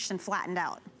gets smushed and flattened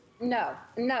out. No,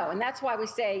 and that's why we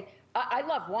say, I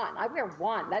love one. I wear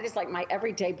one. That is like my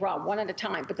everyday bra, one at a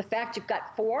time. But the fact you've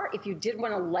got four, if you did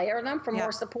want to layer them for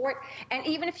more support, and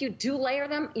even if you do layer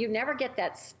them, you never get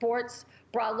that sports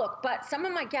bra look. But some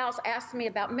of my gals ask me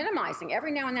about minimizing.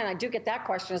 Every now and then I do get that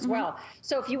question as well.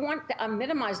 So if you want a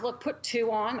minimized look, put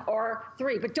 2 on or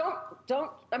 3, but don't,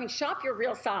 I mean, shop your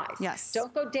real size. Yes.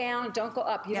 Don't go down, don't go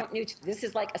up. You don't need to. This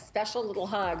is like a special little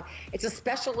hug. It's a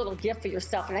special little gift for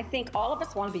yourself. And I think all of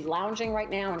us want to be lounging right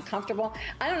now and comfortable.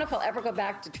 I don't know if I'll ever go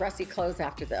back to dressy clothes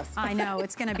after this. I know,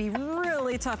 it's gonna be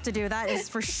really tough to do, that is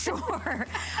for sure.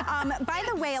 By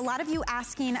the way, a lot of you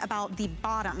asking about the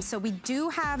bottom. So we do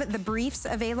have the briefs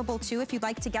available too, if you'd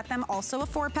like to get them. Also a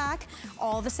 4-pack,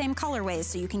 all the same colorways.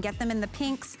 So you can get them in the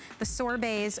pinks, the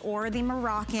sorbets, or the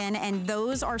Moroccan, and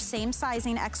those are same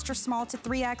sizing, extra small to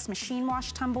 3X, machine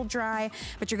wash, tumble dry,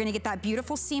 but you're gonna get that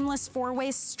beautiful seamless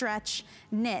 4-way stretch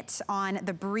knit on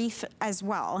the brief as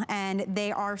well. And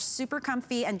they are super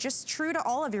comfy and just true to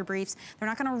all of your briefs. They're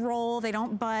not gonna roll, they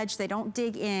don't budge, they don't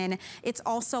dig in. It's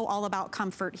also all about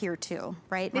comfort here too,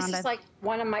 right, Rhonda? This is like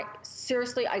one of my,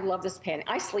 seriously, I love this panty.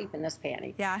 I sleep in this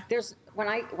panty. Yeah. There's, when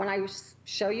I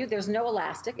show you, there's no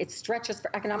elastic. It stretches,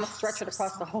 I can almost stretch it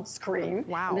across the whole screen.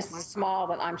 Wow. And this is small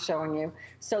that I'm showing you.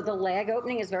 So the leg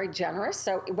opening is very generous.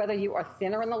 So whether you are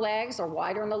thinner in the legs or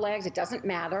wider in the legs, it doesn't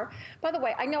matter. By the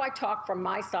way, I know I talk from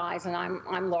my size and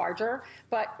I'm larger,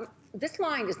 but this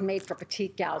line is made for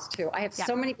petite gals too. I have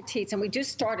so many petites, and we do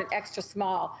start at extra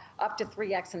small up to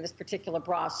 3X in this particular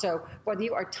bra. So whether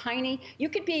you are tiny, you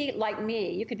could be like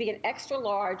me, you could be an extra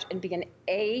large and be an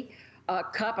A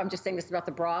cup, I'm just saying this about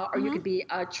the bra, or you could be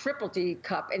a triple D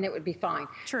cup and it would be fine.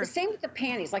 True. The same with the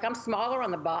panties. Like I'm smaller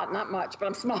on the bottom, not much, but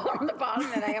I'm smaller on the bottom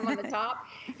than I am on the top.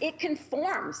 It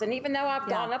conforms, and even though I've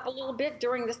gone up a little bit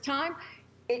during this time,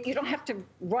 you don't have to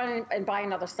run and buy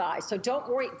another size. So don't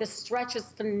worry, the stretch is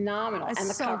phenomenal. It's and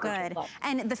the so good.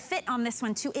 And the fit on this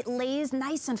one too, it lays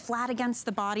nice and flat against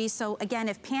the body. So again,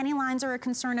 if panty lines are a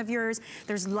concern of yours,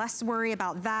 there's less worry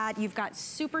about that. You've got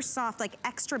super soft, like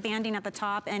extra banding at the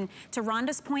top. And to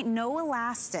Rhonda's point, no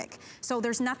elastic. So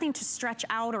there's nothing to stretch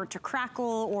out or to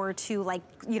crackle or to like,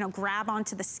 you know, grab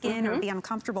onto the skin or be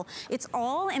uncomfortable. It's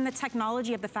all in the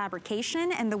technology of the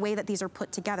fabrication and the way that these are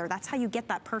put together. That's how you get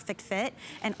that perfect fit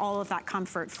and all of that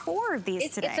comfort. 4 of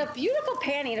these today. It's a beautiful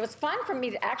panty, and it was fun for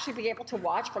me to actually be able to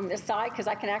watch from this side because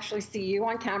I can actually see you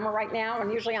on camera right now,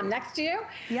 and usually I'm next to you.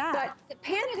 Yeah. But the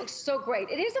panty looks so great.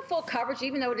 It is a full coverage,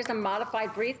 even though it is a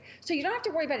modified brief, so you don't have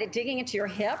to worry about it digging into your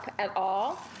hip at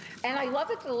all. And I love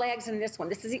it, the legs in this one.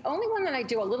 This is the only one that I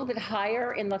do a little bit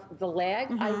higher in the leg.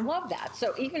 I love that.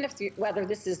 So even if whether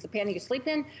this is the panty you sleep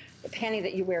in, the panty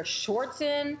that you wear shorts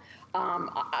in,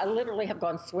 I literally have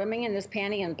gone swimming in this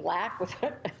panty in black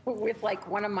with like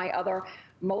one of my other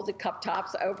molded cup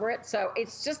tops over it. So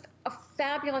it's just a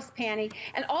fabulous panty.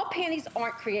 And all panties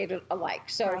aren't created alike.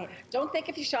 So don't think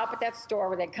if you shop at that store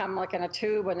where they come like in a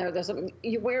tube and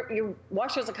you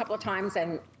wash those a couple of times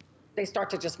and they start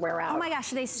to just wear out. Oh my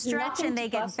gosh, they stretch and they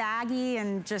get baggy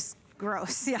and just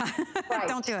gross. Yeah.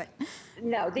 Don't do it.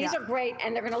 No, these are great,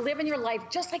 and they're going to live in your life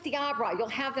just like the Abra. You'll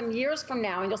have them years from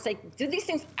now, and you'll say, do these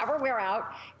things ever wear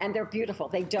out? And they're beautiful.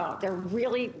 They don't. They're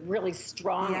really, really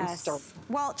strong and sturdy.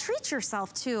 Well, treat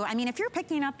yourself, too. I mean, if you're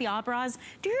picking up the Abras,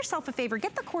 do yourself a favor.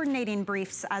 Get the coordinating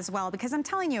briefs as well, because I'm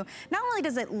telling you, not only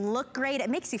does it look great, it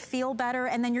makes you feel better,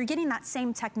 and then you're getting that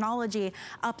same technology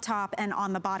up top and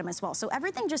on the bottom as well. So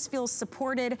everything just feels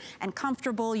supported and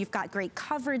comfortable. You've got great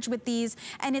coverage with these,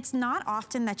 and it's not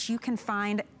often that you can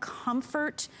find comfort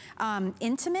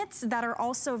intimates that are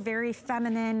also very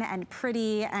feminine and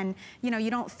pretty, and you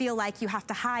don't feel like you have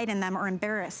to hide in them or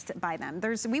embarrassed by them.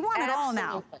 We want it all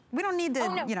now. We don't need to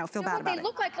feel bad about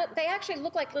it. They actually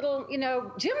look like little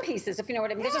gym pieces, if you know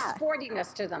what I mean. There's a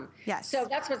sportiness to them. Yes. So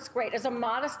that's what's great. There's a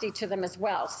modesty to them as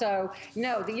well. So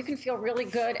no, that you can feel really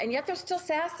good, and yet they're still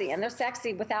sassy, and they're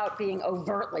sexy without being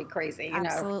overtly crazy.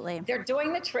 Absolutely. They're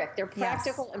doing the trick. They're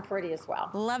practical and pretty as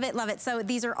well. Love it, love it. So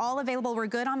these are all available. We're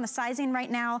good on the sizing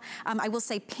right now. I will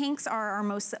say pinks are our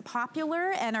most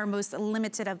popular and our most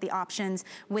limited of the options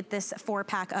with this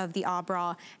 4-pack of the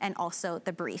Abra and also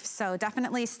the brief. So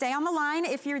definitely stay on the line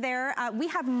if you're there. We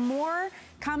have more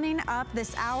coming up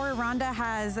this hour. Rhonda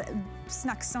has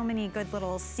snuck so many good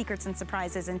little secrets and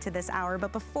surprises into this hour.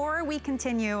 But before we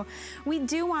continue, we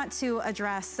do want to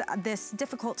address this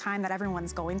difficult time that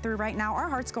everyone's going through right now. Our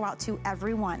hearts go out to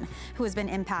everyone who has been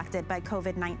impacted by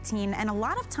COVID-19. And a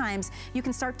lot of times you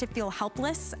can start to feel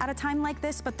helpless at a time like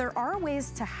this, but there are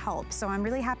ways to help. So I'm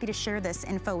really happy to share this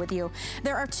info with you.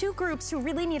 There are 2 groups who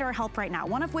really need our help right now,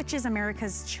 one of which is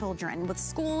America's children. With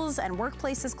schools and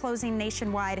workplaces closing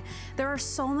nationwide, there are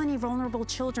so many vulnerable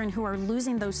children who are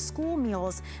losing those school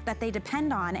meals that they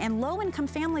depend on, and low-income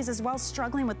families as well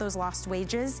struggling with those lost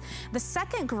wages. The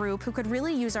second group who could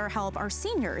really use our help are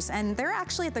seniors, and they're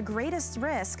actually at the greatest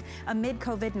risk amid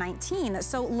COVID-19.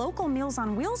 So local Meals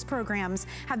on Wheels programs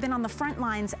have been on the front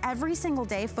lines every single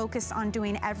day, focused on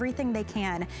doing everything they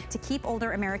can to keep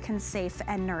older Americans safe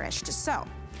and nourished. So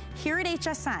here at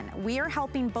HSN, we are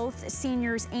helping both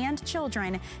seniors and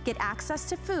children get access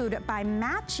to food by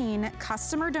matching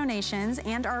customer donations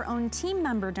and our own team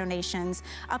member donations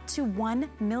up to $1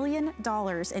 million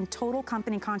in total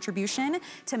company contribution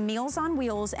to Meals on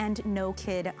Wheels and No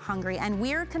Kid Hungry. And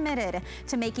we're committed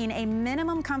to making a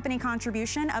minimum company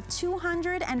contribution of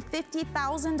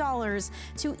 $250,000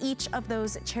 to each of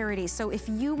those charities. So if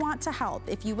you want to help,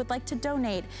 if you would like to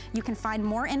donate, you can find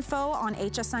more info on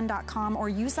hsn.com or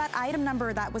use that item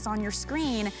number that was on your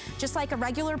screen, just like a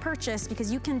regular purchase,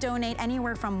 because you can donate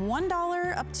anywhere from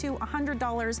 $1 up to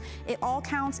 $100. It all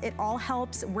counts, it all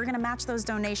helps. We're gonna match those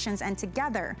donations, and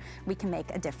together we can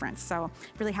make a difference. So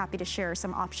really happy to share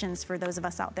some options for those of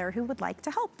us out there who would like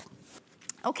to help.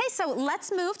 Okay, so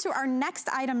let's move to our next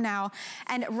item now.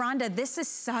 And Rhonda, this is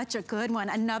such a good one.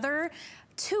 Another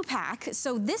 2-pack.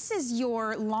 So this is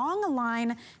your long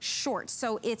line shorts.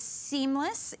 So it's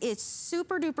seamless, it's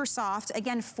super duper soft.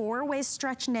 Again, 4-way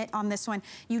stretch knit on this one.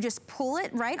 You just pull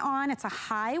it right on. It's a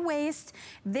high waist.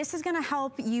 This is gonna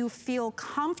help you feel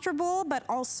comfortable, but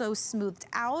also smoothed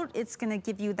out. It's gonna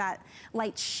give you that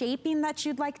light shaping that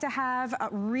you'd like to have.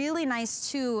 Really nice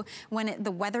too when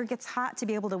the weather gets hot, to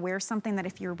be able to wear something that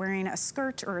if you're wearing a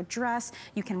skirt or a dress,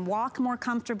 you can walk more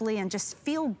comfortably and just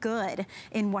feel good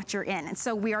in what you're in. And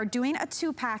so we are doing a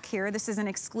 2-pack here. This is an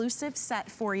exclusive set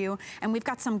for you, and we've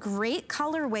got some great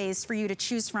colorways for you to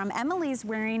choose from. Emily's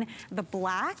wearing the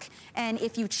black, and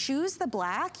if you choose the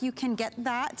black, you can get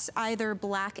that either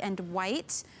black and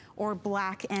white or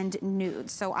black and nude.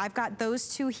 So I've got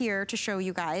those two here to show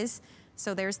you guys.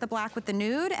 So there's the black with the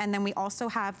nude, and then we also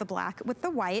have the black with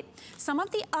the white. Some of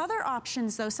the other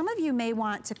options though, some of you may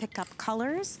want to pick up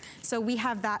colors, so we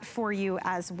have that for you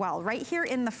as well. Right here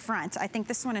in the front, I think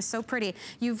this one is so pretty.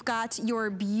 You've got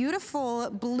your beautiful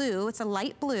blue, it's a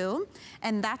light blue,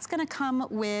 and that's gonna come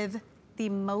with the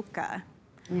mocha.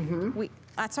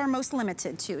 That's our most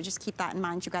limited too, just keep that in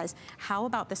mind, you guys. How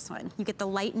about this one? You get the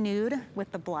light nude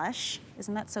with the blush.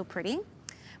 Isn't that so pretty?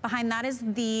 Behind that is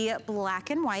the black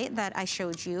and white that I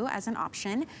showed you as an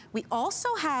option. We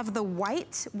also have the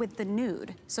white with the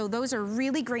nude. So those are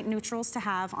really great neutrals to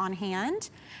have on hand.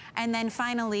 And then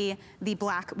finally, the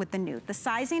black with the nude. The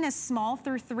sizing is small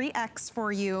through 3X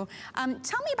for you.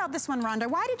 Tell me about this one, Rhonda.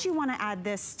 Why did you want to add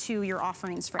this to your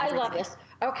offerings for everybody? I love this.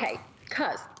 Okay,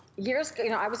 because years ago,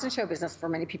 I was in show business, for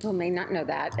many people who may not know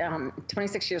that,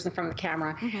 26 years in front of the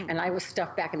camera, and I was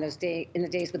stuffed back in those in the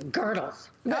days with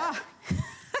girdles.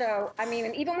 So, I mean,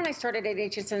 and even when I started at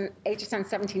HSN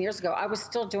 17 years ago, I was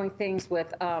still doing things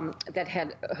with that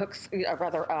had hooks,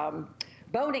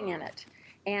 boning in it.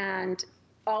 And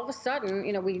all of a sudden,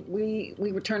 we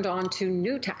were turned on to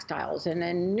new textiles and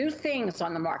then new things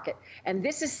on the market. And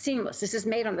this is seamless. This is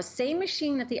made on the same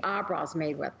machine that the bra is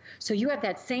made with. So you have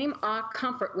that same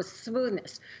comfort with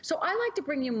smoothness. So I like to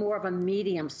bring you more of a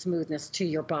medium smoothness to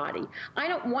your body. I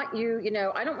don't want you,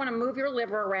 I don't want to move your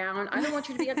liver around. I don't want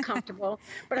you to be uncomfortable,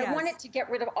 but yes. I want it to get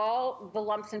rid of all the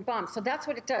lumps and bumps. So that's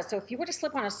what it does. So if you were to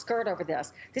slip on a skirt over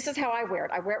this is how I wear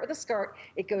it. I wear it with a skirt.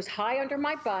 It goes high under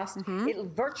my bust. It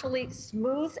virtually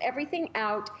smooths everything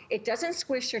out. It doesn't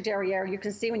squish your derriere. You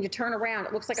can see when you turn around,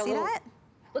 it looks like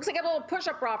looks like a little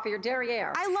push-up bra for your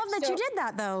derriere. I love that you did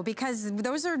that though, because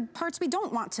those are parts we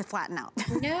don't want to flatten out.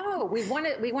 No, we want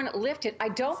it lifted. I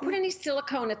don't put any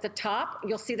silicone at the top.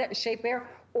 You'll see that in Shapewear,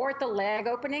 or at the leg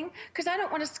opening, because I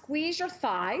don't want to squeeze your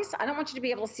thighs. I don't want you to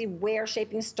be able to see where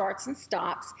shaping starts and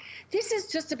stops. This is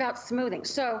just about smoothing.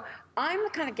 So I'm the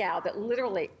kind of gal that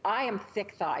literally, I am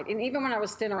thick-thighed. And even when I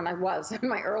was thinner, and I was in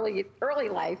my early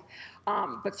life,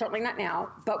 but certainly not now.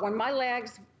 But when my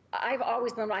legs, I've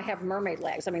always known I have mermaid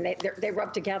legs. I mean, they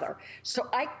rub together. So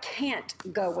I can't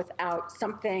go without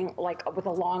something like with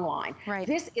a long line. Right.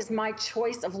 This is my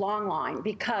choice of long line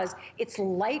because it's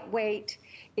lightweight.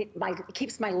 It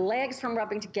keeps my legs from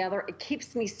rubbing together. It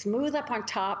keeps me smooth up on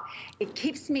top. It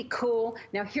keeps me cool.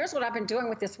 Now, here's what I've been doing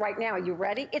with this right now. Are you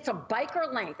ready? It's a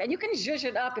biker length, and you can zhuzh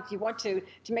it up if you want to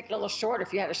make it a little shorter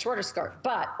if you had a shorter skirt,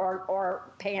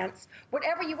 or pants,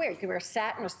 whatever you wear. You can wear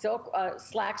satin or silk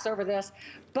slacks over this.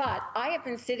 But I have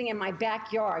been sitting in my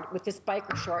backyard with this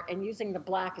biker short and using the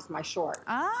black as my short.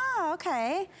 Oh,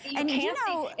 okay. And you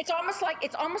know, it's almost like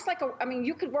I mean,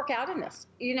 you could work out in this.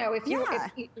 If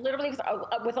you literally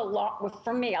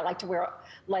for me, I like to wear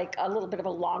like a little bit of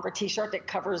a longer t-shirt that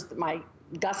covers my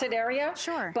gusset area.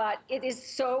 Sure. But it is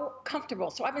so comfortable.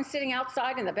 So I've been sitting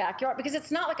outside in the backyard because it's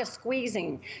not like a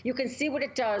squeezing. You can see what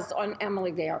it does on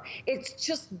Emily there.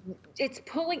 It's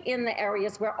pulling in the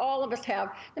areas where all of us have,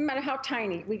 no matter how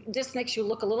tiny, this makes you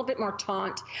look a little bit more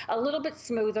taut, a little bit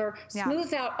smoother,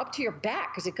 smooths out up to your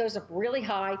back because it goes up really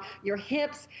high, your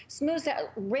hips, smooths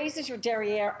out, raises your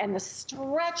derriere, and the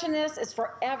stretchiness is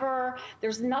forever.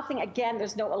 There's nothing, again,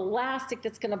 there's no elastic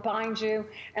that's going to bind you.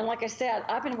 And like I said,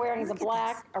 I've been wearing the black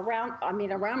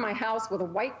around my house with a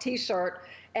white t-shirt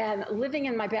and living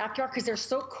in my backyard because they're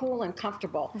so cool and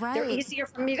comfortable. Right. They're easier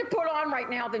for me to put on right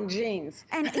now than jeans.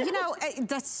 And you know,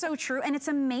 that's so true. And it's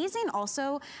amazing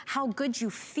also how good you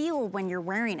feel when you're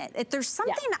wearing it. There's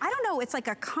something, I don't know, it's like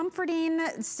a comforting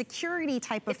security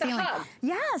type of feeling. Hug.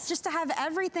 Yes, just to have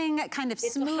everything kind of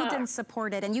smooth and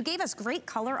supported. And you gave us great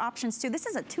color options too. This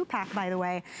is a 2-pack, by the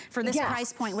way, for this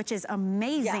price point, which is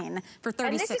amazing for $36.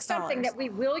 And this is something that we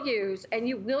will use, and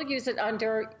you will use it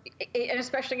under, and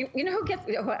especially, you know who gets,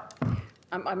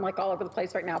 I'm like all over the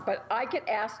place right now, but I get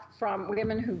asked from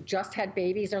women who just had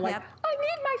babies. They're like, I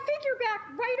need my figure back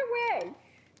right away.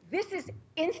 This is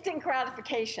instant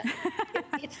gratification.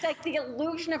 It's like the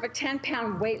illusion of a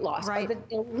 10-pound weight loss, or the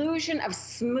illusion of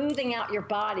smoothing out your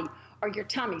body or your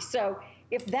tummy. So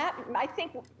if that, I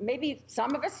think maybe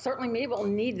some of us, certainly me, will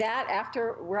need that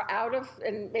after we're out of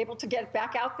and able to get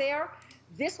back out there.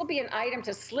 This will be an item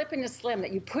to slip into slim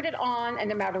that you put it on, and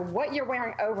no matter what you're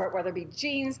wearing over it, whether it be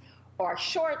jeans or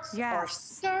shorts or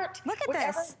skirt, look at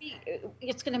this.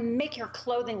 It's going to make your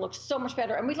clothing look so much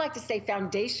better. And we like to say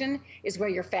foundation is where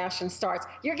your fashion starts.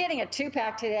 You're getting a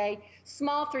 2-pack today,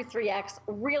 small through 3X,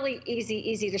 really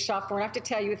easy to shop for. And I have to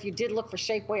tell you, if you did look for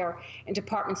shapewear in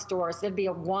department stores, there'd be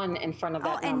a 1 in front of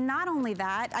that. And not only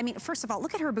that, I mean, first of all,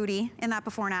 look at her booty in that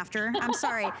before and after. I'm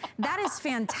sorry. That is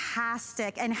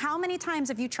fantastic. And how many times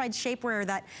have you tried shapewear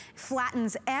that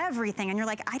flattens everything and you're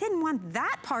like, I didn't want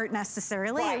that part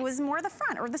necessarily. It was more the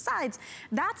front or the sides.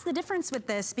 That's the difference with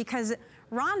this, because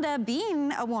Rhonda,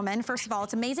 being a woman, first of all,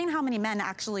 it's amazing how many men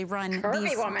actually run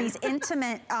these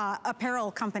intimate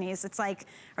apparel companies. It's like,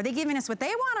 are they giving us what they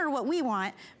want or what we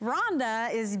want?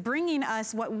 Rhonda is bringing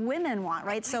us what women want,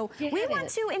 right? So we want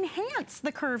to enhance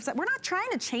the curves. We're not trying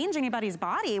to change anybody's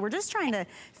body. We're just trying to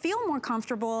feel more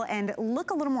comfortable and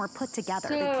look a little more put together,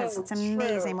 because it's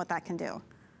amazing what that can do.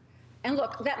 And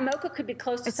look, that mocha could be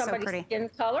close to somebody's skin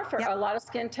color for a lot of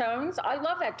skin tones. I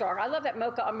love that dark. I love that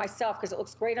mocha on myself because it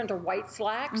looks great under white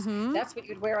slacks. That's what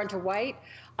you'd wear under white.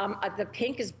 The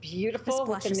pink is beautiful. This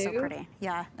blush with the is nude. so pretty.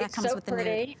 Yeah, that comes so with the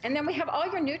pretty. nude. And then we have all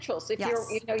your neutrals. If you're,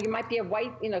 you might be a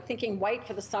white, thinking white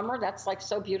for the summer. That's like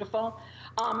so beautiful.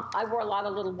 I wore a lot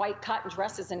of little white cotton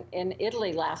dresses in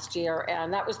Italy last year,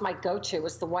 and that was my go-to,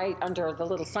 was the white under the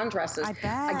little sundresses. I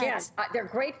bet. Again, they're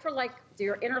great for like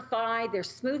your inner thigh. They're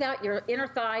smooth out your inner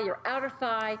thigh, your outer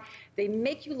thigh. They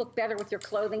make you look better with your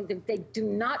clothing. They do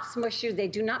not smush you. They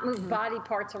do not move body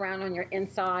parts around on your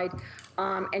inside.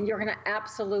 And you're going to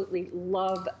absolutely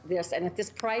love this. And at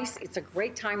this price, it's a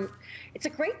great time. It's a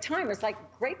great time. It's like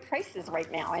great prices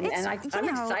right now. And I'm excited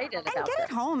about it. And get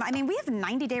it home. I mean, we have a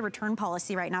 90-day return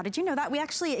policy right now. Did you know that? We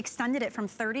actually extended it from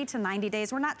 30 to 90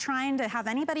 days. We're not trying to have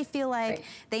anybody feel like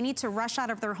they need to rush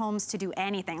out of their homes to do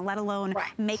anything, let alone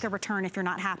make a return if you're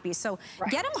not happy. So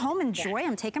get them home, enjoy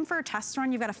them, take them for a test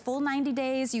run. You've got a full 90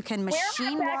 days. You can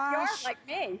machine wash. Like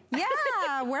me.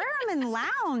 Yeah, wear them and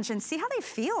lounge and see how they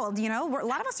feel. You know, a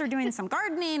lot of us are doing some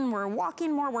gardening, we're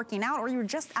walking more, working out, or you're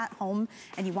just at home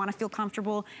and you want to feel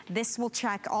comfortable. This will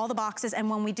check all the boxes. And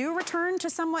when we do return to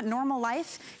somewhat normal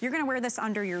life, you're going to wear this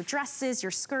under your dresses,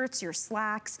 your skirts, your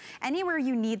slacks, anywhere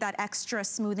you need that extra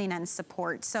smoothing and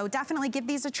support. So definitely give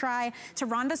these a try. To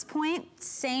Rhonda's point,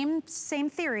 same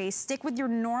theory. Stick with your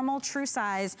normal true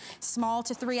size, small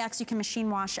to 3X. You can machine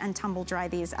wash and tumble dry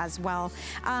these as well.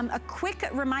 A quick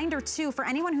reminder too, for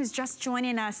anyone who's just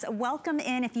joining us, welcome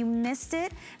in. If you missed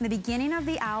it in the beginning of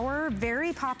the hour,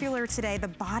 very popular today, the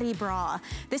body bra.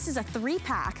 This is a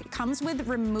 3-pack, comes with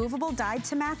removable dyed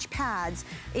to match pads.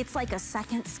 It's like a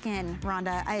second skin,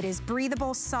 Rhonda. It is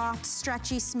breathable, soft,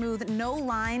 stretchy, smooth, no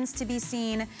lines to be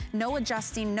seen, no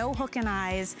adjusting, no hook and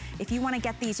eyes. If you want to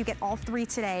get these, you get all 3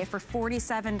 today for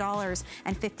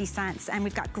 $47.50. And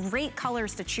we've got great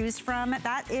colors to choose from.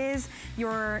 That is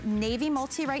your navy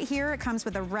multi right here. It comes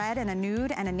with a red and a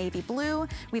nude and a navy blue.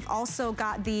 We've also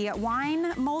got the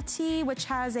wine multi, which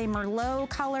has a Merlot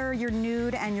color, your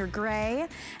nude and your gray.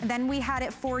 And then we had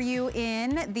it for you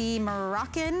in the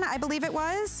Moroccan, I believe it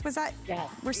was. Was that? Yes.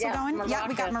 We're still going? Moroccan. Yeah,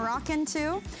 we got Moroccan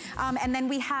too. And then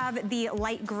we have the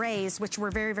light grays, which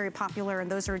were very, very popular,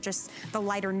 and those are just the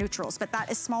lighter neutrals. But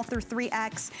that is small through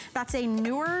 3X. That's a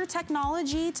newer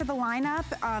technology to the lineup.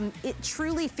 It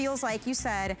truly feels like, you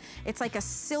said, it's like a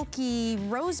silky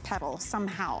rose petal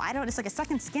somehow. It's like a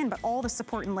second skin, but all the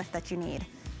support and lift that you need.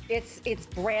 It's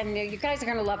brand new. You guys are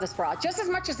gonna love this bra. Just as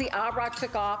much as the bra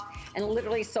took off and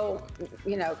literally sold,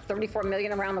 34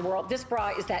 million around the world, this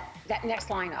bra is that next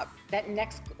lineup, that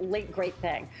next great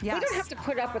thing. Yes. We don't have to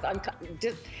put up with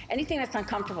anything that's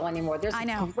uncomfortable anymore. There's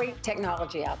great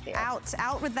technology out there.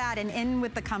 Out with that and in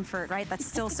with the comfort, right? That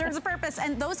still serves a purpose.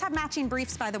 And those have matching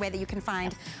briefs, by the way, that you can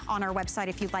find on our website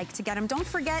if you'd like to get them. Don't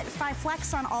forget 5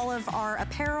 Flex on all of our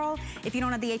apparel. If you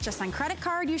don't have the HSN credit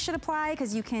card, you should apply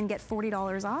because you can get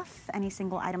 $40 off any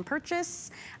single item purchase.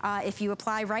 If you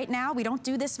apply right now, we don't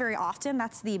do this very often.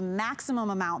 That's the maximum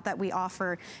amount that we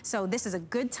offer. So this is a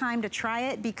good time to try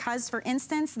it because, for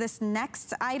instance, this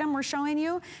next item we're showing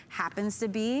you happens to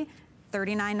be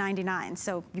 $39.99.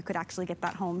 So you could actually get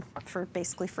that home for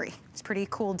basically free. It's a pretty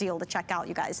cool deal to check out,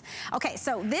 you guys. Okay,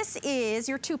 so this is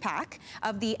your 2-pack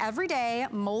of the Everyday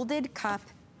Molded Cup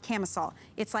camisole.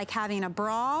 It's like having a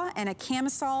bra and a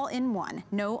camisole in one.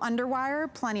 No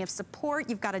underwire, plenty of support.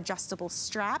 You've got adjustable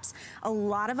straps. A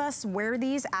lot of us wear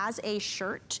these as a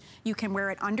shirt. You can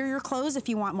wear it under your clothes if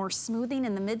you want more smoothing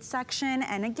in the midsection.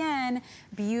 And again,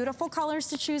 beautiful colors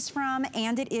to choose from,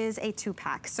 and it is a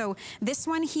 2-pack. So this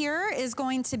one here is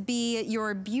going to be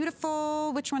your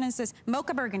beautiful, which one is this?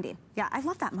 Mocha Burgundy. Yeah, I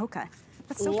love that mocha.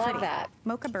 That's so pretty. Love that.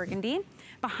 Mocha Burgundy.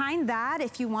 Behind that,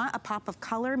 if you want a pop of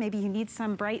color, maybe you need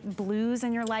some bright blues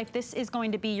in your life, this is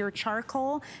going to be your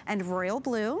charcoal and royal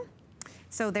blue.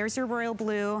 So there's your royal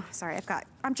blue. Sorry,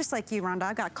 I'm just like you, Rhonda.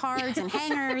 I've got cards and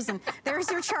hangers, and there's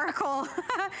your charcoal.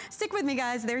 Stick with me,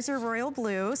 guys. There's your royal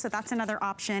blue, so that's another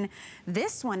option.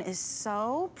 This one is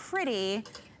so pretty.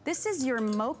 This is your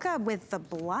mocha with the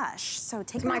blush. So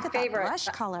take a look at that blush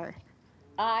color.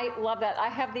 I love that. I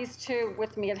have these two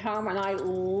with me at home, and I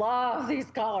love these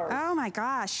colors. Oh my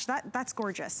gosh, that's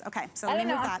gorgeous. Okay, so I let don't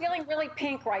me know, move that. I'm feeling really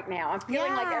pink right now. I'm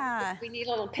feeling like we need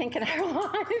a little pink in our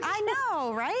lives. I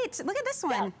know, right? Look at this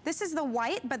one. Yeah. This is the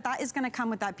white, but that is gonna come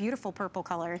with that beautiful purple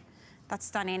color. That's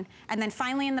stunning. And then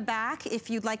finally in the back, if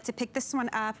you'd like to pick this one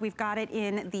up, we've got it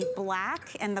in the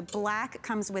black, and the black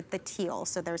comes with the teal,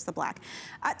 so there's the black.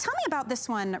 Tell me about this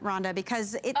one, Rhonda,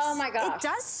 because oh my gosh, it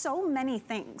does so many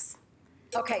things.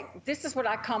 Okay, this is what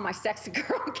I call my sexy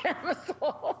girl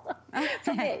camisole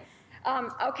for me.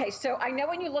 Okay, so I know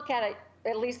when you look at it,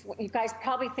 at least you guys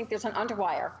probably think there's an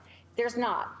underwire. There's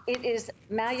not. It is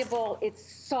malleable, it's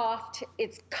soft,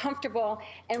 it's comfortable,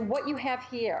 and what you have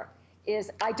here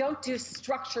is, I don't do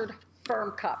structured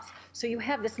firm cups. So you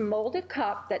have this molded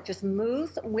cup that just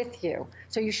moves with you.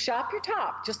 So you shop your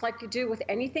top just like you do with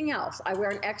anything else. I wear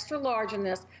an extra large in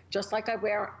this, just like I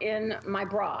wear in my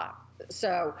bra.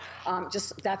 So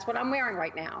that's what I'm wearing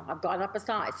right now. I've gone up a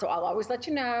size. So I'll always let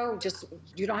you know,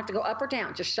 you don't have to go up or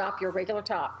down, just shop your regular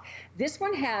top. This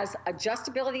one has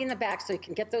adjustability in the back so you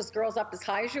can get those girls up as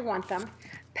high as you want them.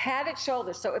 Padded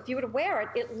shoulders, so if you were to wear it,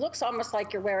 it looks almost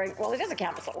like you're wearing, well, it is a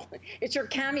camisole. It's your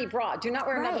cami bra. Do not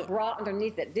wear another bra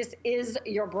underneath it. This is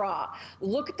your bra.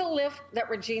 Look at the lift that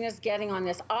Regina's getting on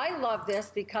this. I love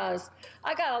this because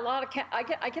I got a lot of, I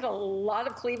get a lot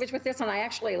of cleavage with this, and I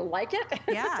actually like it.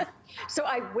 Yeah. So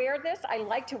I wear this. I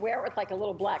like to wear it with like a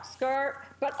little black skirt,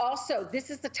 but also this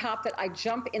is the top that I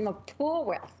jump in the pool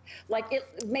with. Like,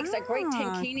 it makes a great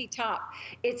tankini top.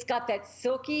 It's got that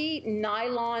silky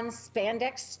nylon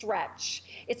spandex stretch.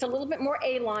 It's a little bit more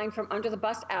A-line from under the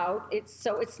bust out.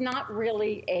 So it's not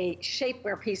really a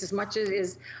shapewear piece as much as it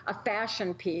is a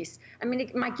fashion piece. I mean,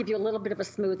 it might give you a little bit of a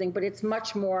smoothing, but it's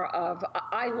much more of,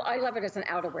 I love it as an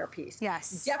outerwear piece.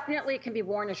 Yes. Definitely it can be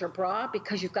worn as your bra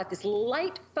because you've got this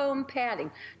light foam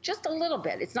padding, just a little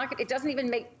bit. It's not, it doesn't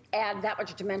even add that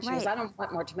much dimension because I don't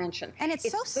want more dimension. And it's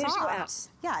so soft.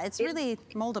 Yeah, it's really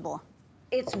moldable.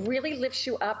 It really lifts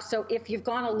you up. So if you've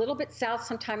gone a little bit south,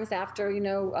 sometimes after,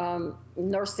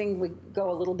 nursing, we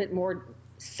go a little bit more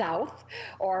south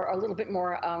or a little bit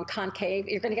more concave.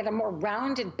 You're going to get a more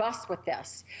rounded bust with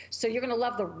this. So you're going to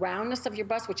love the roundness of your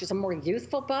bust, which is a more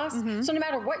youthful bust. Mm-hmm. So no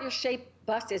matter what your shape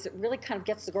bust is, it really kind of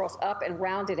gets the girls up and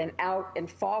rounded and out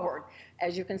and forward,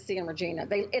 as you can see in Regina.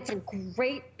 It's a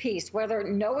great piece, whether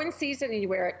no one sees it and you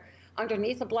wear it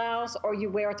underneath a blouse, or you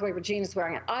wear it the way Regina's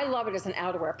wearing it. I love it as an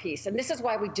outerwear piece, and this is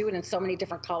why we do it in so many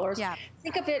different colors. Yeah.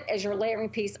 Think of it as your layering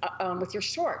piece with your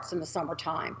shorts in the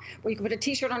summertime, where you can put a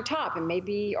t-shirt on top and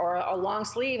maybe, or a long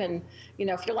sleeve, and you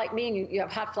know, if you're like me and you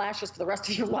have hot flashes for the rest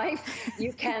of your life,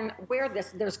 you can wear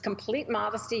this. There's complete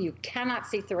modesty. You cannot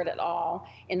see through it at all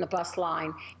in the bust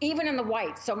line, even in the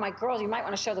white. So my girls, you might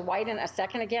want to show the white in a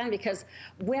second again, because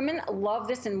women love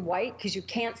this in white because you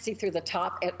can't see through the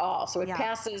top at all. So it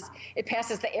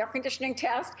passes the air conditioning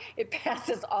test. It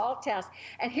passes all tests.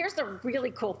 And here's the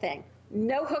really cool thing.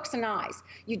 No hooks and eyes.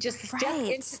 You just step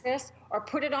into this or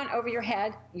put it on over your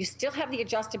head. You still have the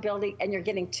adjustability, and you're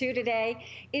getting two today.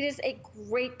 It is a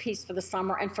great piece for the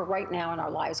summer and for right now in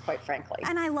our lives, quite frankly.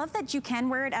 And I love that you can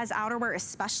wear it as outerwear,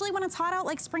 especially when it's hot out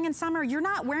like spring and summer. You're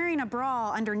not wearing a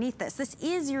bra underneath this. This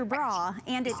is your bra,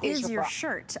 and it is your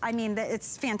shirt. I mean,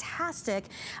 it's fantastic.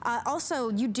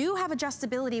 Also, you do have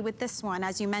adjustability with this one,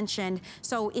 as you mentioned.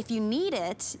 So if you need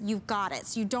it, you've got it.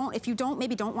 So if you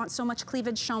maybe don't want so much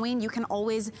cleavage showing, you can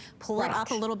always pull it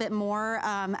up a little bit more.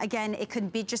 Again, it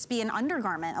could just be an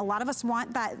undergarment. A lot of us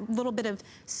want that little bit of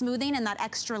smoothing and that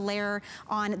extra layer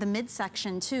on the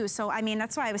midsection too. So I mean,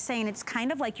 that's why I was saying it's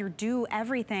kind of like your do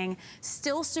everything.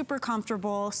 Still super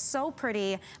comfortable, so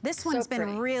pretty. This one's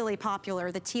been really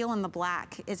popular. The teal and the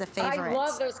black is a favorite. I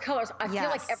love those colors. I feel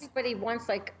like everybody wants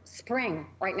like spring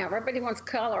right now. Everybody wants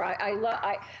color.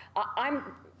 I'm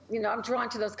drawn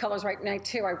to those colors right now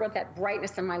too. I want that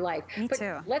brightness in my life. Me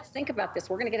too. Let's think about this.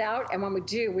 We're gonna get out, and when we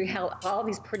do, we have all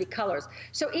these pretty colors.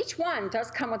 So each one does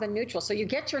come with a neutral. So you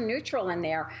get your neutral in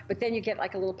there, but then you get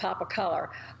like a little pop of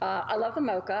color. I love the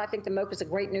mocha. I think the mocha is a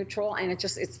great neutral, and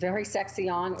it's very sexy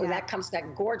on. Yeah. That comes to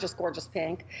that gorgeous, gorgeous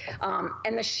pink.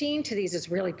 And the sheen to these is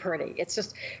really pretty. It's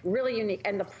just really unique.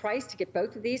 And the price to get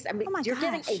both of these, I mean, you're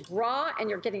getting a bra, and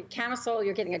you're getting camisole,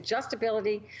 you're getting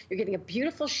adjustability, you're getting a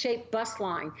beautiful shaped bust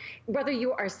line. Whether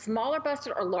you are smaller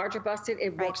busted or larger busted,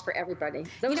 it works for everybody.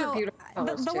 Those are beautiful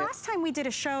colors the last time we did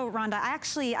a show, Rhonda,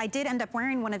 I did end up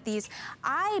wearing one of these.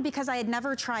 Because I had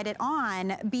never tried it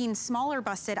on, being smaller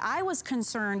busted, I was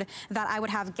concerned that I would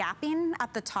have gapping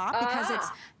at the top because it's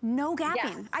no gapping.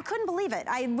 Yes. I couldn't believe it.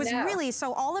 I was really,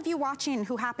 so all of you watching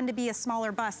who happen to be a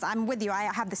smaller bust, I'm with you.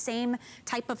 I have the same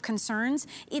type of concerns.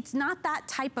 It's not that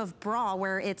type of bra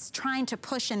where it's trying to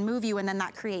push and move you and then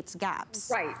that creates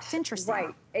gaps. Right. It's interesting.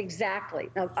 Right. Exactly.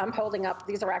 Now, I'm holding up,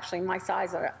 these are actually my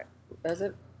size. Is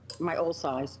it? My old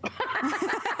size. But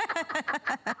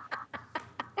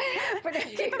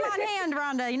keep them on hand,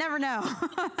 Rhonda. You never know,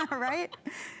 right?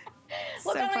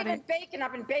 Look, I've been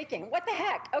baking. What the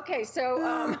heck? Okay,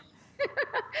 so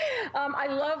I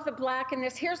love the black in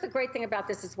this. Here's the great thing about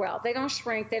this as well. They don't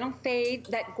shrink, they don't fade.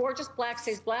 That gorgeous black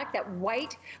stays black. That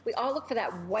white, we all look for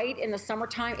that white in the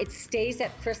summertime. It stays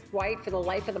that crisp white for the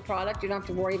life of the product. You don't have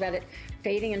to worry about it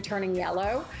fading and turning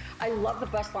yellow. I love the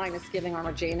bust line it's giving on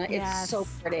Regina. It's so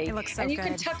pretty. It looks so good. And you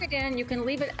can tuck it in, you can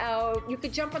leave it out. You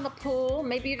could jump in the pool.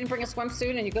 Maybe you didn't bring a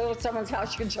swimsuit and you go to someone's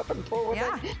house, you can jump in the pool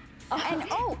with it.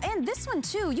 And this one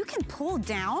too, you can pull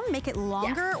down, make it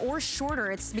longer or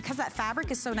shorter. It's because that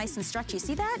fabric is so nice and stretchy.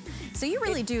 See that? So you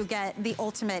really do get the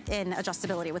ultimate in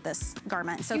adjustability with this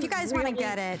garment. So if you guys want to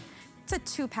get it, it's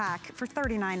a 2-pack for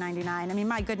 $39.99. I mean,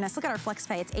 my goodness, look at our flex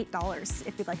pay. It's $8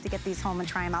 if you'd like to get these home and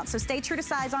try them out. So stay true to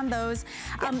size on those.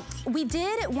 We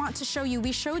did want to show you,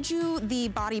 we showed you the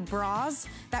body bras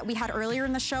that we had earlier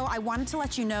in the show. I wanted to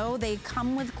let you know they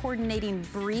come with coordinating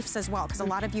briefs as well, because a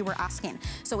lot of you were asking.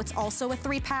 So it's also a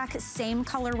 3-pack, same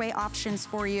colorway options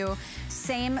for you,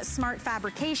 same smart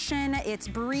fabrication. It's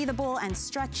breathable and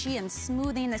stretchy and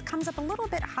smoothing. It comes up a little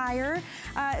bit higher,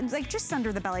 like just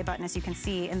under the belly button, as you can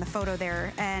see in the photo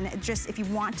there. And just if you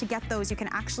want to get those, you can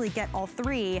actually get all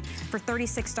 3 for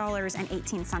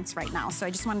 $36.18 right now. So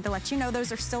I just wanted to let you know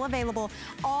those are still available.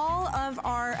 All of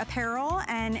our apparel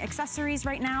and accessories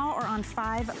right now are on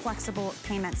 5 flexible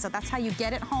payments. So that's how you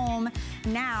get it home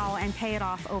now and pay it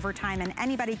off over time. And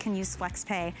anybody can use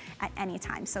FlexPay at any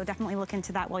time. So definitely look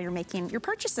into that while you're making your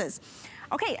purchases.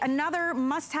 Okay, another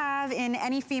must-have in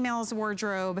any female's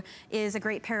wardrobe is a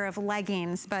great pair of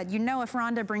leggings, but you know if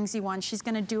Rhonda brings you one, she's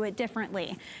gonna do it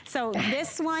differently. So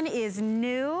this one is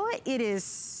new. It is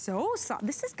so soft.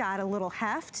 This has got a little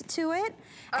heft to it,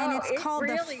 and it's called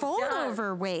the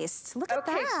fold-over waist. Look at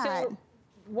that. So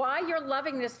why you're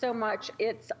loving this so much,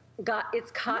 it's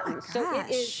cotton. Oh so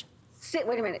it is,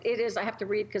 wait a minute, it is, I have to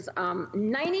read because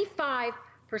 95%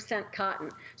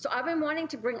 cotton. So I've been wanting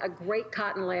to bring a great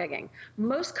cotton legging.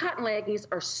 Most cotton leggings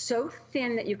are so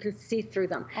thin that you can see through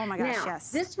them. Oh my gosh, now,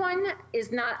 this one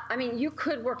is not, I mean, you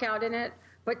could work out in it,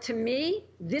 but to me,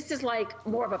 this is like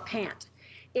more of a pant.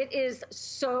 It is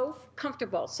so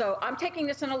comfortable. So I'm taking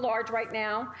this in a large right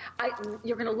now.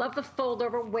 You're gonna love the fold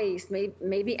over waist.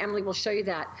 Maybe Emily will show you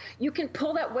that. You can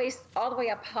pull that waist all the way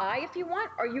up high if you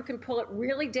want, or you can pull it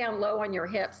really down low on your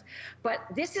hips. But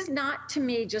this is not, to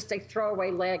me, just a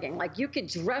throwaway legging. Like, you could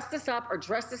dress this up or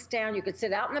dress this down. You could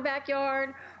sit out in the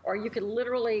backyard, or you could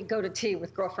literally go to tea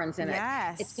with girlfriends in it.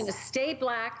 Yes. It's gonna stay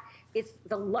black. It's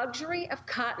the luxury of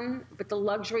cotton, but the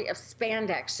luxury of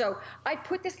spandex. So I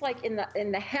put this like in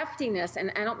the heftiness,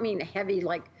 and I don't mean heavy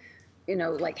like, you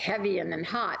know, like heavy and then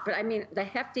hot, but I mean the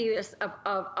heftiness of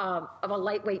a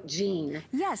lightweight jean.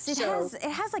 Yes, it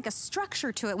has like a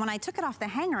structure to it. When I took it off the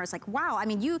hanger, I was like, wow. I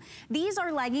mean, these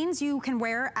are leggings you can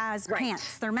wear as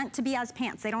pants. They're meant to be as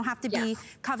pants. They don't have to be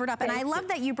covered up. And I love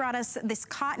that you brought us this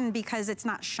cotton because it's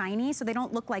not shiny, so they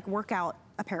don't look like workout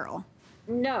apparel.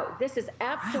 No, this is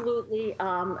absolutely,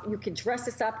 you can dress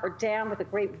this up or down with a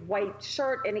great white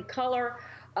shirt, any color.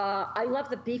 I love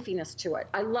the beefiness to it.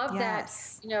 I love that,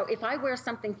 you know, if I wear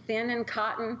something thin and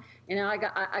cotton, you know, I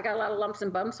got a lot of lumps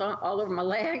and bumps all over my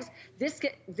legs. This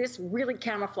really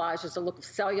camouflages the look of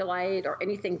cellulite or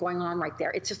anything going on right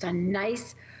there. It's just a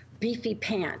nice, beefy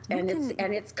pant, and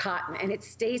it's cotton, and it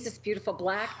stays this beautiful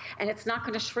black, and it's not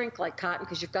going to shrink like cotton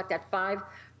because you've got that 5%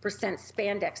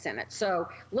 spandex in it. So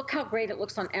look how great it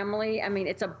looks on Emily. I mean,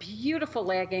 it's a beautiful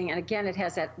legging, and again, it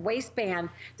has that waistband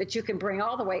that you can bring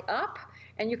all the way up,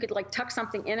 and you could like tuck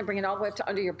something in and bring it all the way up to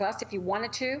under your bust if you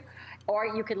wanted to, or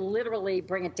you can literally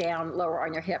bring it down lower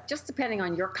on your hip, just depending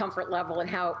on your comfort level and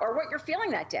how, or what you're feeling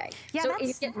that day. Yeah, so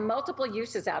you get multiple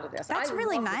uses out of this. That's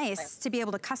really nice to be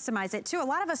able to customize it too. A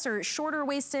lot of us are shorter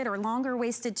waisted or longer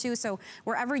waisted too, so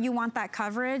wherever you want that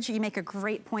coverage, you make a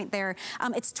great point there.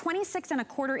 It's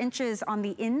 26¼ inches on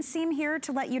the inseam here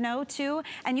to let you know too,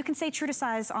 and you can say true to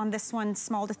size on this one,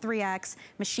 small to 3X,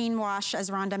 machine wash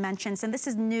as Rhonda mentions, and this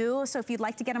is new, so if you'd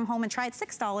like to get them home and try it,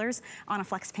 $6 on a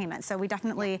flex payment. So we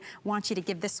definitely want you to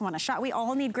give this one a shot. We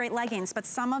all need great leggings, but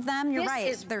some of them, you're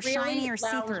right, they're really shiny or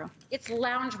see-through. It's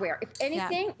loungewear. If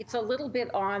anything, it's a little bit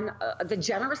on the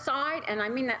generous side, and I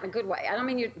mean that in a good way. I don't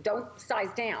mean you don't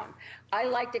size down. I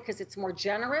liked it because it's more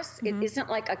generous. It isn't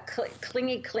like a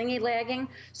clingy legging,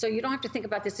 so you don't have to think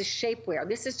about this as shapewear.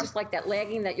 This is just like that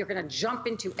legging that you're going to jump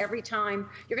into every time.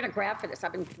 You're going to grab for this.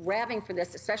 I've been grabbing for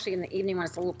this, especially in the evening when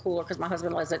it's a little cooler because my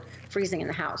husband loves it freezing in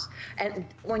the house. And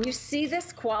when you see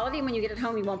this quality, when you get it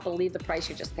home, you won't believe the price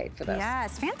you just paid for this.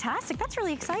 Yes, fantastic. That's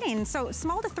really exciting. So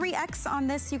small to 3X on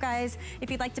this, you guys.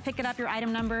 If you'd like to pick it up, your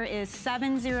item number is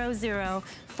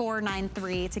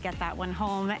 700493 to get that one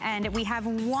home. And we have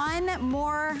one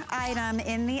more item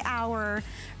in the hour,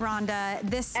 Rhonda.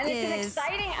 This is an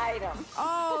exciting item.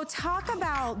 Oh, talk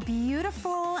about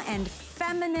beautiful and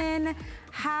feminine.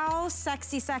 How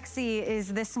sexy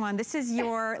is this one? This is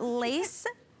your lace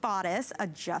bodice,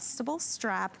 adjustable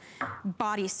strap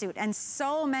bodysuit. And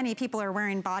so many people are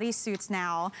wearing bodysuits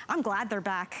now. I'm glad they're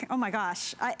back. Oh my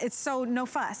gosh. It's so no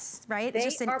fuss, right? It's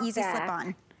just an easy slip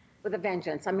on. With a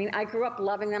vengeance. I mean, I grew up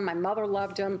loving them. My mother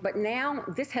loved them, but now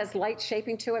this has light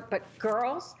shaping to it. But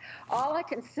girls, all I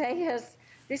can say is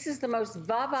this is the most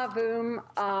va-va-voom,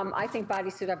 I think,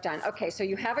 bodysuit I've done. Okay, so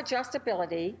you have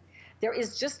adjustability. There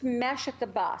is just mesh at the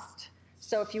bust.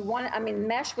 So if you want, I mean,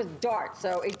 mesh with darts,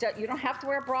 so you don't have to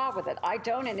wear a bra with it. I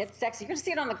don't, and it's sexy. You're gonna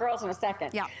see it on the girls in a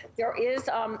second. Yeah. There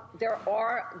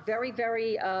are very,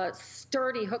 very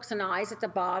sturdy hooks and eyes at the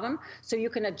bottom, so you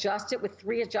can adjust it with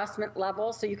 3 adjustment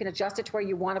levels, so you can adjust it to where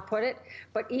you want to put it.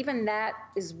 But even that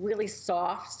is really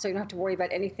soft, so you don't have to worry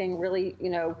about anything really, you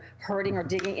know, hurting or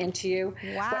digging into you.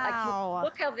 Wow. But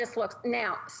look how this looks.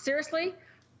 Now, seriously,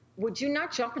 would you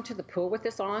not jump into the pool with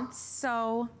this on?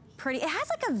 So pretty. It has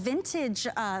like a vintage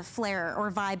flair or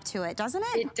vibe to it, doesn't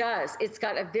it? It does. It's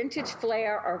got a vintage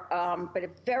flair, but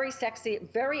it's very sexy,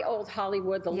 very old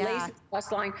Hollywood, the lace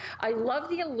bust line. I love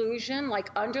the illusion,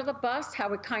 like under the bust,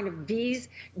 how it kind of V's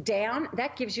down.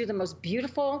 That gives you the most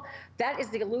beautiful, that is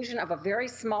the illusion of a very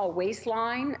small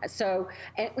waistline. So,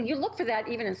 and you look for that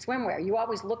even in swimwear. You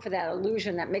always look for that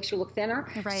illusion that makes you look thinner.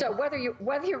 Right. So whether you're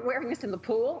wearing this in the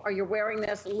pool or you're wearing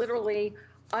this literally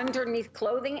underneath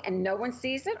clothing and no one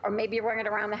sees it, or maybe you're wearing it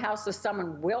around the house so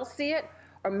someone will see it,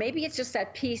 or maybe it's just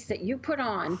that piece that you put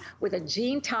on with a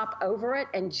jean top over it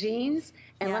and jeans,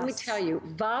 and let me tell you,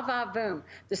 va-va-voom.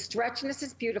 The stretchiness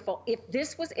is beautiful. If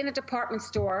this was in a department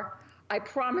store, I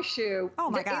promise you, oh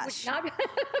my gosh,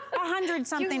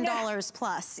 $100-something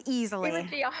plus easily. It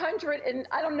would be 100, and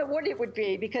I don't know what it would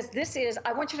be, because this is,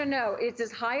 I want you to know, it's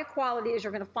as high a quality as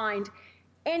you're going to find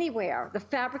anywhere. The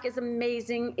fabric is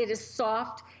amazing. It is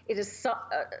soft. It is,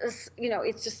 you know,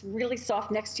 it's just really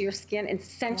soft next to your skin and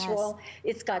sensual. Yes.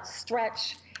 It's got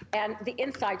stretch. And the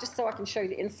inside, just so I can show you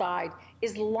the inside,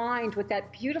 is lined with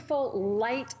that beautiful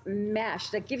light mesh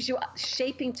that gives you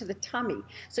shaping to the tummy.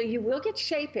 So you will get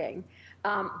shaping,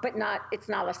 but it's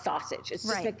not a sausage. It's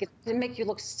just to make you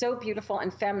look so beautiful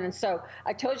and feminine. So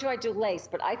I told you I do lace,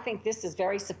 but I think this is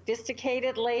very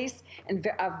sophisticated lace and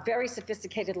a very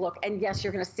sophisticated look. And yes,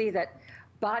 you're going to see that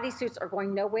bodysuits are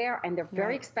going nowhere, and they're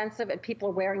very expensive, and people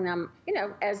are wearing them, you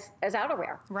know, as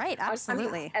outerwear. Right,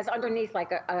 absolutely. As underneath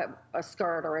like a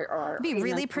skirt or it'd be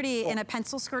really pretty in a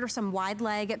pencil skirt or some wide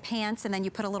leg pants, and then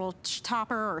you put a little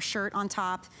topper or shirt on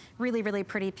top. Really, really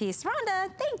pretty piece.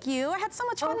 Rhonda, thank you. I had so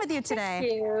much fun with you today.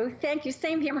 Thank you. Thank you.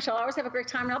 Same here, Michelle. I always have a great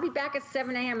time, and I'll be back at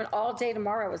 7 a.m. and all day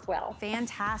tomorrow as well.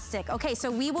 Fantastic. Okay,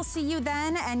 so we will see you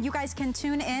then, and you guys can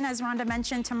tune in, as Rhonda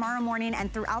mentioned, tomorrow morning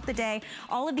and throughout the day.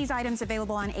 All of these items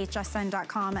available on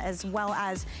hsn.com, as well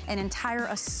as an entire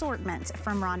assortment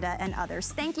from Rhonda and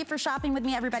others. Thank you for shopping with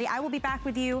me, everybody. I will be back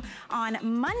with you on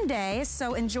Monday,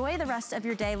 so enjoy the rest of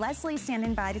your day. Leslie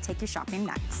standing by to take you shopping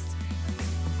next.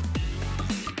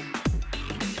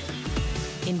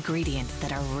 Ingredients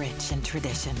that are rich in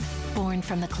tradition, born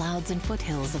from the clouds and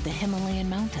foothills of the Himalayan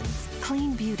mountains.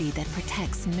 Clean beauty that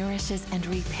protects, nourishes, and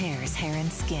repairs hair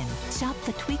and skin. Shop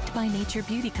the Tweaked by Nature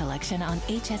Beauty Collection on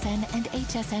HSN and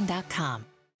hsn.com.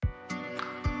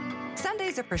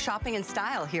 Sundays are for shopping and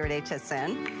style here at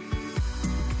HSN.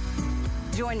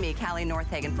 Join me, Callie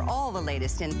Northagen, for all the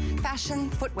latest in fashion,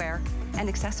 footwear, and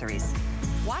accessories.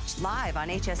 Watch live on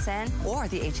HSN or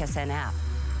the HSN app.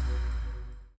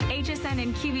 HSN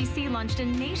and QVC launched a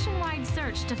nationwide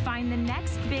search to find the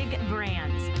next big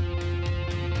brands.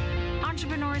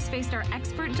 Entrepreneurs faced our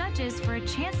expert judges for a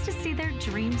chance to see their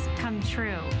dreams come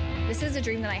true. This is a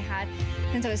dream that I had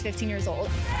since I was 15 years old.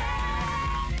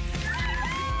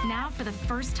 Now, for the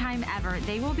first time ever,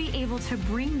 they will be able to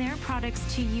bring their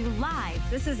products to you live.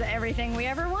 This is everything we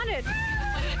ever wanted.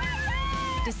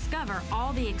 Discover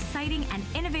all the exciting and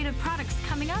innovative products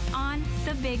coming up on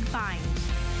The Big Find.